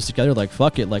just rallies together like,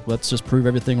 fuck it, like, let's just prove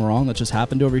everything wrong that just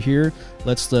happened over here.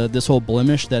 This whole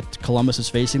blemish that Columbus is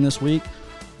facing this week,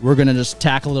 we're going to just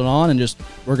tackle it on and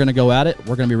we're going to go at it.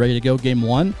 We're going to be ready to go game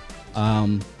one.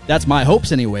 That's my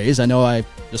hopes anyways. I know I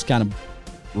just kind of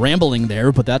rambling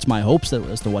there, but that's my hopes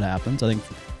as to what happens. I think,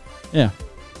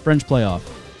 French playoff.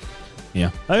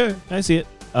 Yeah, I see it.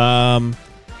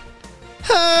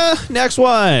 Next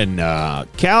one.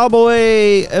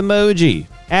 Cowboy emoji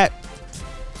at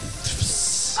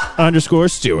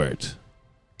 _Stewart.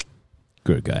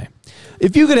 Good guy.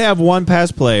 If you could have one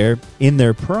past player in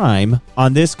their prime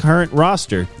on this current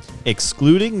roster,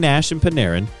 excluding Nash and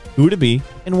Panarin, who would it be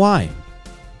and why?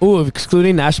 Ooh,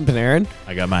 excluding Nash and Panarin?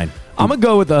 I got mine. I'm going to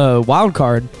go with a wild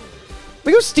card.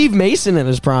 We go Steve Mason in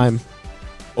his prime.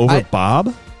 Over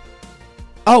Bob?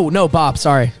 Oh, no, Bob.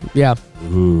 Sorry. Yeah.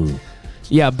 Ooh.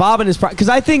 Yeah, Bob in his prime. Because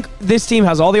I think this team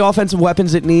has all the offensive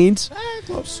weapons it needs.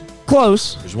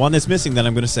 Close. There's one that's missing that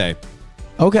I'm going to say.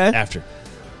 Okay. After.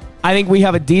 I think we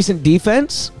have a decent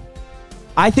defense.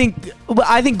 I think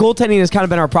goaltending has kind of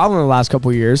been our problem in the last couple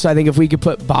of years. So I think if we could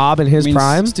put Bob in his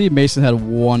prime. Steve Mason had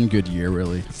one good year,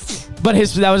 really. But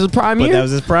that was his prime year? That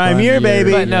was his prime year,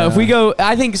 baby. But no, if we go,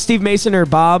 I think Steve Mason or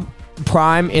Bob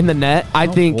prime in the net, I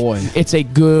think it's a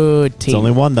good team. It's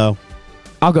only one, though.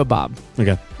 I'll go Bob.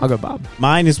 Okay. I'll go Bob.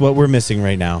 Mine is what we're missing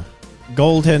right now.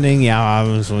 Goaltending,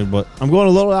 obviously, but I'm going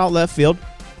a little out left field.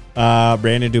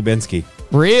 Brandon Dubinsky.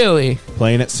 Really?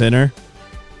 Playing at center.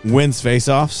 Wins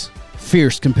faceoffs.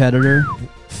 Fierce competitor.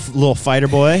 Little fighter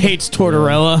boy. Hates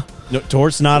Tortorella. No,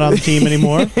 Tort's not on the team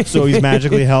anymore, so he's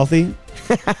magically healthy.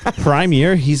 Prime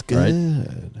year, he's good.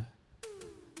 Right.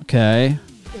 Okay.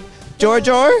 George?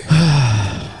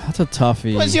 That's a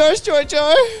toughie. What's yours, George?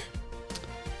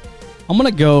 I'm going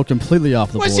to go completely off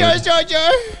the board. What's yours, George?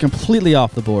 Completely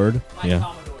off the board.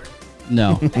 Yeah.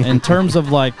 No. in terms of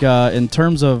Mark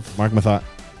Mathot.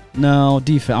 No,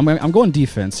 defense. I'm going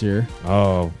defense here.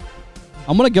 Oh.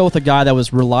 I'm going to go with a guy that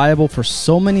was reliable for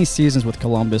so many seasons with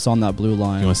Columbus on that blue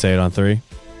line. You want to say it on 3?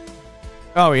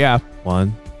 Oh, yeah.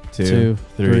 1, 2,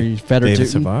 3. Feder David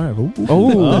Tootin. Savard. Ooh.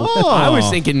 Oh, I was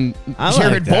thinking I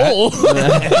Jared like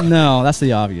that. Bowl. No, that's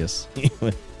the obvious.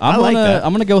 I like that.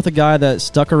 I'm gonna go with a guy that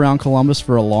stuck around Columbus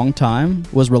for a long time,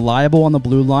 was reliable on the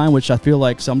blue line, which I feel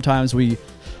like sometimes we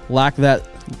lack that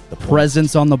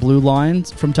presence on the blue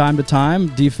lines from time to time.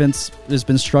 Defense has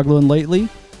been struggling lately.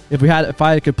 If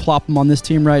I could plop him on this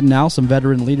team right now, some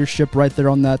veteran leadership right there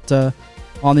on that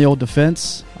on the old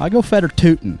defense, I go Feder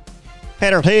Tootin.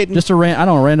 Feder Tootin. Just a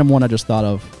random one I just thought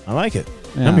of. I like it.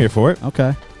 Yeah. I'm here for it.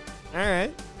 Okay. All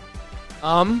right.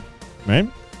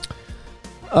 Right?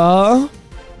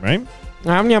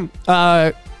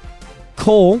 Right?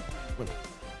 Cole.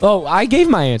 Oh, I gave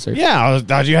my answer. Yeah, I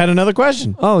thought you had another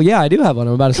question. Oh, yeah, I do have one.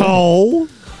 I'm about to say. Cole.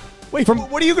 Wait,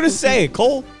 what are you going to say?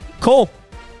 Cole? Cole.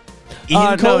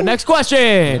 Ian Cole? No, next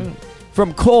question.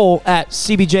 From Cole at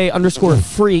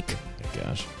CBJ_freak.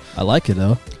 Gosh. I like it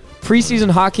though. Preseason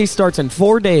hockey starts in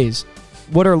 4 days.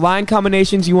 What are line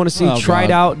combinations you want to see tried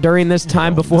God. out during this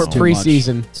time before It's too much.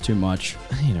 preseason? It's too much.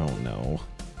 I don't know.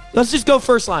 Let's just go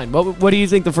first line. What do you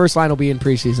think the first line will be in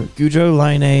preseason? Gaudreau,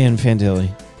 Line and Fantilli.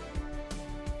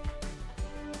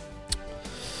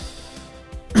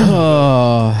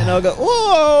 Oh. And I'll go,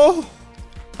 whoa.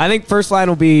 I think first line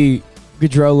will be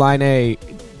Gaudreau, Line,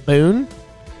 Boone.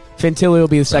 Fantilli will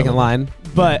be the second line.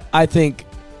 But I think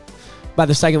by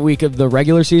the second week of the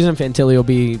regular season, Fantilli will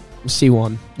be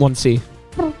C1, 1C.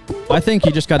 I think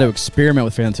you just got to experiment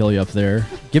with Fantilli up there.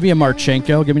 Give me a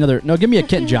Marchenko. Give me a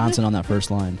Kent Johnson on that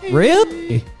first line.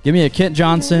 Really? Give me a Kent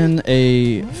Johnson,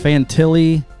 a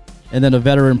Fantilli, and then a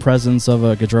veteran presence of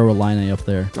a Gaudreau Line up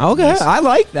there. Okay, I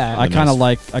like that. I kind of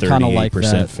like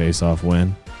that. face-off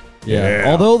win. Yeah.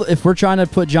 Although if we're trying to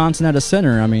put Johnson at a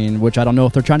center, I mean, which I don't know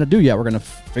if they're trying to do yet, we're going to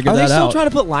figure Are that out. they still trying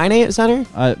to put Line at center?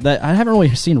 I haven't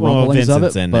really seen rumblings of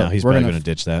it. In but now. He's we're probably gonna going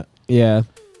to ditch that. Yeah.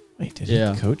 Wait, did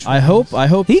Yeah. he coach? I hope.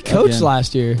 He coached again.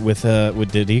 last year.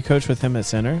 Did he coach with him at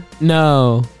center?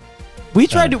 No. We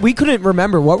tried to. We couldn't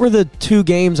remember. What were the 2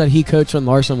 games that he coached when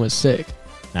Larson was sick?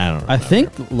 I don't know. I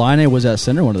think Line was at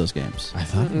center one of those games. I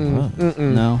thought it was.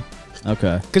 No?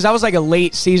 Okay. Because that was like a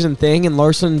late season thing, and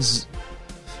Larson's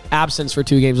absence for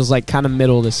 2 games was like kind of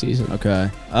middle of the season.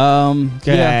 Okay.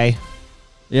 Okay.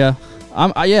 Yeah.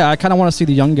 I kind of want to see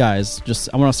the young guys.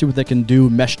 I want to see what they can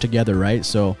do, mesh together, right?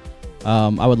 So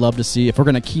I would love to see, if we're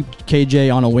going to keep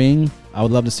KJ on a wing, I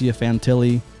would love to see a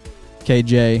Fantilli,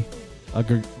 KJ, a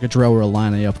Gaudreau, or a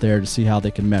Line up there to see how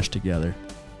they can mesh together.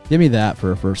 Give me that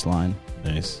for a first line.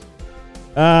 Nice.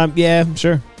 Yeah,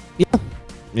 sure.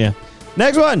 Yeah.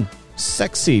 Next one.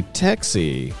 Sexy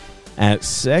Texy at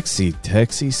Sexy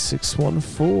Texy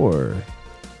 614.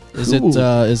 Is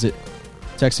it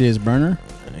Texy as burner?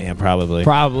 Yeah, probably.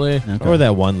 Probably. Okay. Or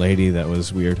that one lady that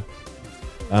was weird.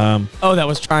 Oh, that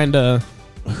was trying to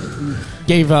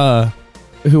gave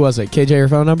who was it? KJ her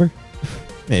phone number?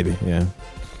 Maybe, yeah.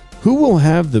 Who will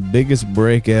have the biggest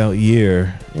breakout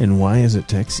year, and why is it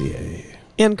Texier?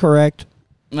 Incorrect.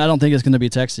 I don't think it's going to be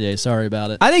Texier. Sorry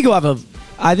about it. I think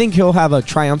he'll have a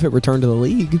triumphant return to the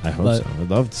league. I hope so. I'd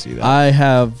love to see that.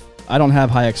 I don't have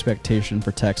high expectation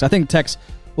for Tex. I think Tex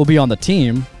will be on the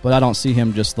team, but I don't see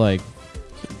him just like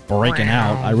breaking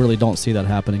out. I really don't see that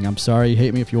happening. I'm sorry,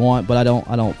 hate me if you want, but I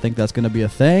don't think that's going to be a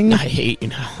thing. I hate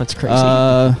That's crazy.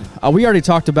 We already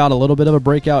talked about a little bit of a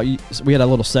breakout. We had a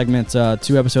little segment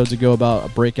 2 episodes ago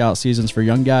about breakout seasons for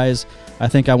young guys. I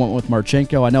think I went with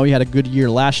Marchenko. I know he had a good year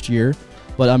last year,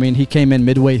 but I mean, he came in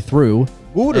midway through.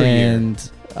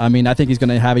 I mean, I think he's going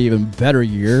to have an even better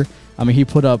year. I mean, he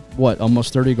put up,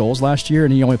 almost 30 goals last year,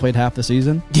 and he only played half the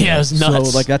season? Yeah, it's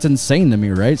nuts. So, that's insane to me,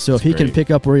 right? So if he can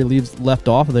pick up where he left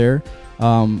off there,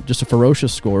 just a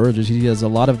ferocious scorer. He has a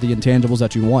lot of the intangibles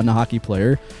that you want in a hockey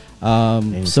player.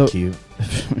 He's cute.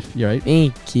 You're right.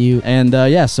 Ain't cute.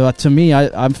 And, so to me,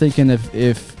 I'm thinking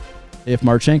if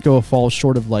Marchenko falls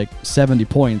short of, 70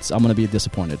 points, I'm going to be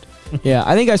disappointed. Yeah,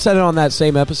 I think I said it on that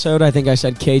same episode. I think I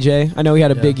said KJ. I know he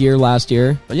had a big year last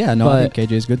year. But I think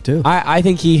KJ is good too. I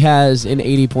think he has an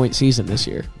 80-point season this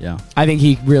year. Yeah. I think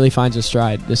he really finds his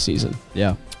stride this season.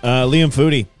 Yeah. Liam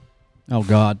Foodie. Oh,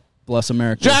 God. Bless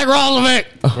America. Jack Rolovic!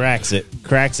 Cracks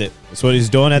it. That's what he's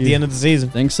doing at the end of the season.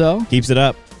 Think so? Keeps it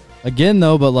up. Again,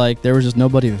 though, but there was just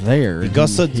nobody there. He got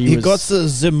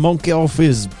the monkey off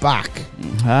his back.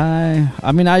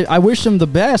 I mean, I wish him the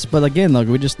best, but again,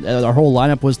 we just our whole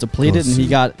lineup was depleted, and he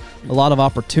got a lot of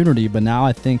opportunity. But now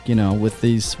I think with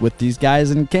these guys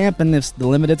in camp and the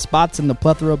limited spots and the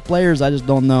plethora of players, I just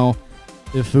don't know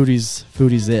if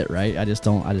Foodie's it, right? I just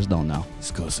don't know.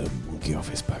 He's got the monkey off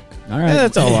his back. All right,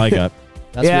 that's all I got.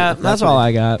 That's all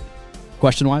I got.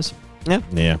 Question wise.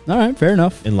 Yeah. All right, fair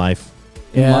enough. In life.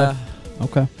 Yeah.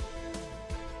 Okay.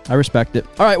 I respect it.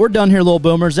 All right, we're done here, little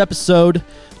boomers. Episode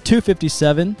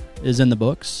 257 is in the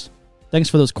books. Thanks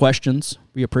for those questions.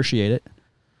 We appreciate it.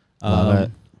 Love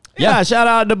it. Yeah, shout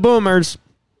out to boomers.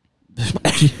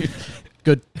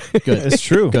 Good. It's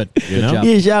true. Good job.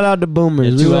 Yeah, shout out to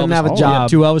boomers. We wouldn't have a job.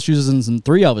 2 Elvis chooses and some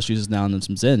 3 Elvis chooses now and then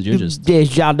some Zins. You're just Yeah,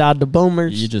 shout out to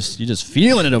boomers. you just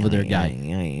feeling it over there, guy.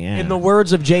 In the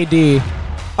words of JD,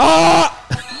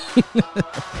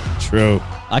 True.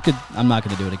 I'm not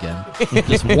gonna do it again.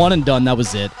 Just one and done. That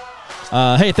was it.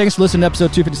 Hey, thanks for listening to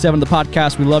episode 257 of the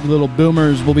podcast. We love you, little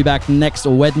boomers. We'll be back next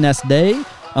Wednesday,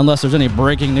 unless there's any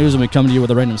breaking news and we come to you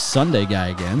with a random Sunday guy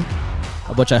again.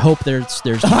 Which I hope there's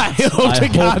not. I hope to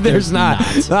God there's not.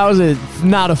 That was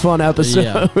not a fun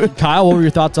episode. Yeah. Kyle, what were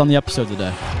your thoughts on the episode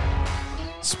today?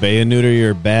 Spay and neuter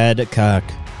your bad cock.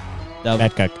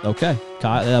 Bad cock. Okay.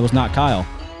 Kyle, that was not Kyle.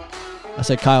 I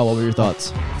said, Kyle, what were your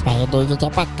thoughts? All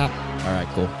right,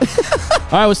 cool. All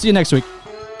right, we'll see you next week.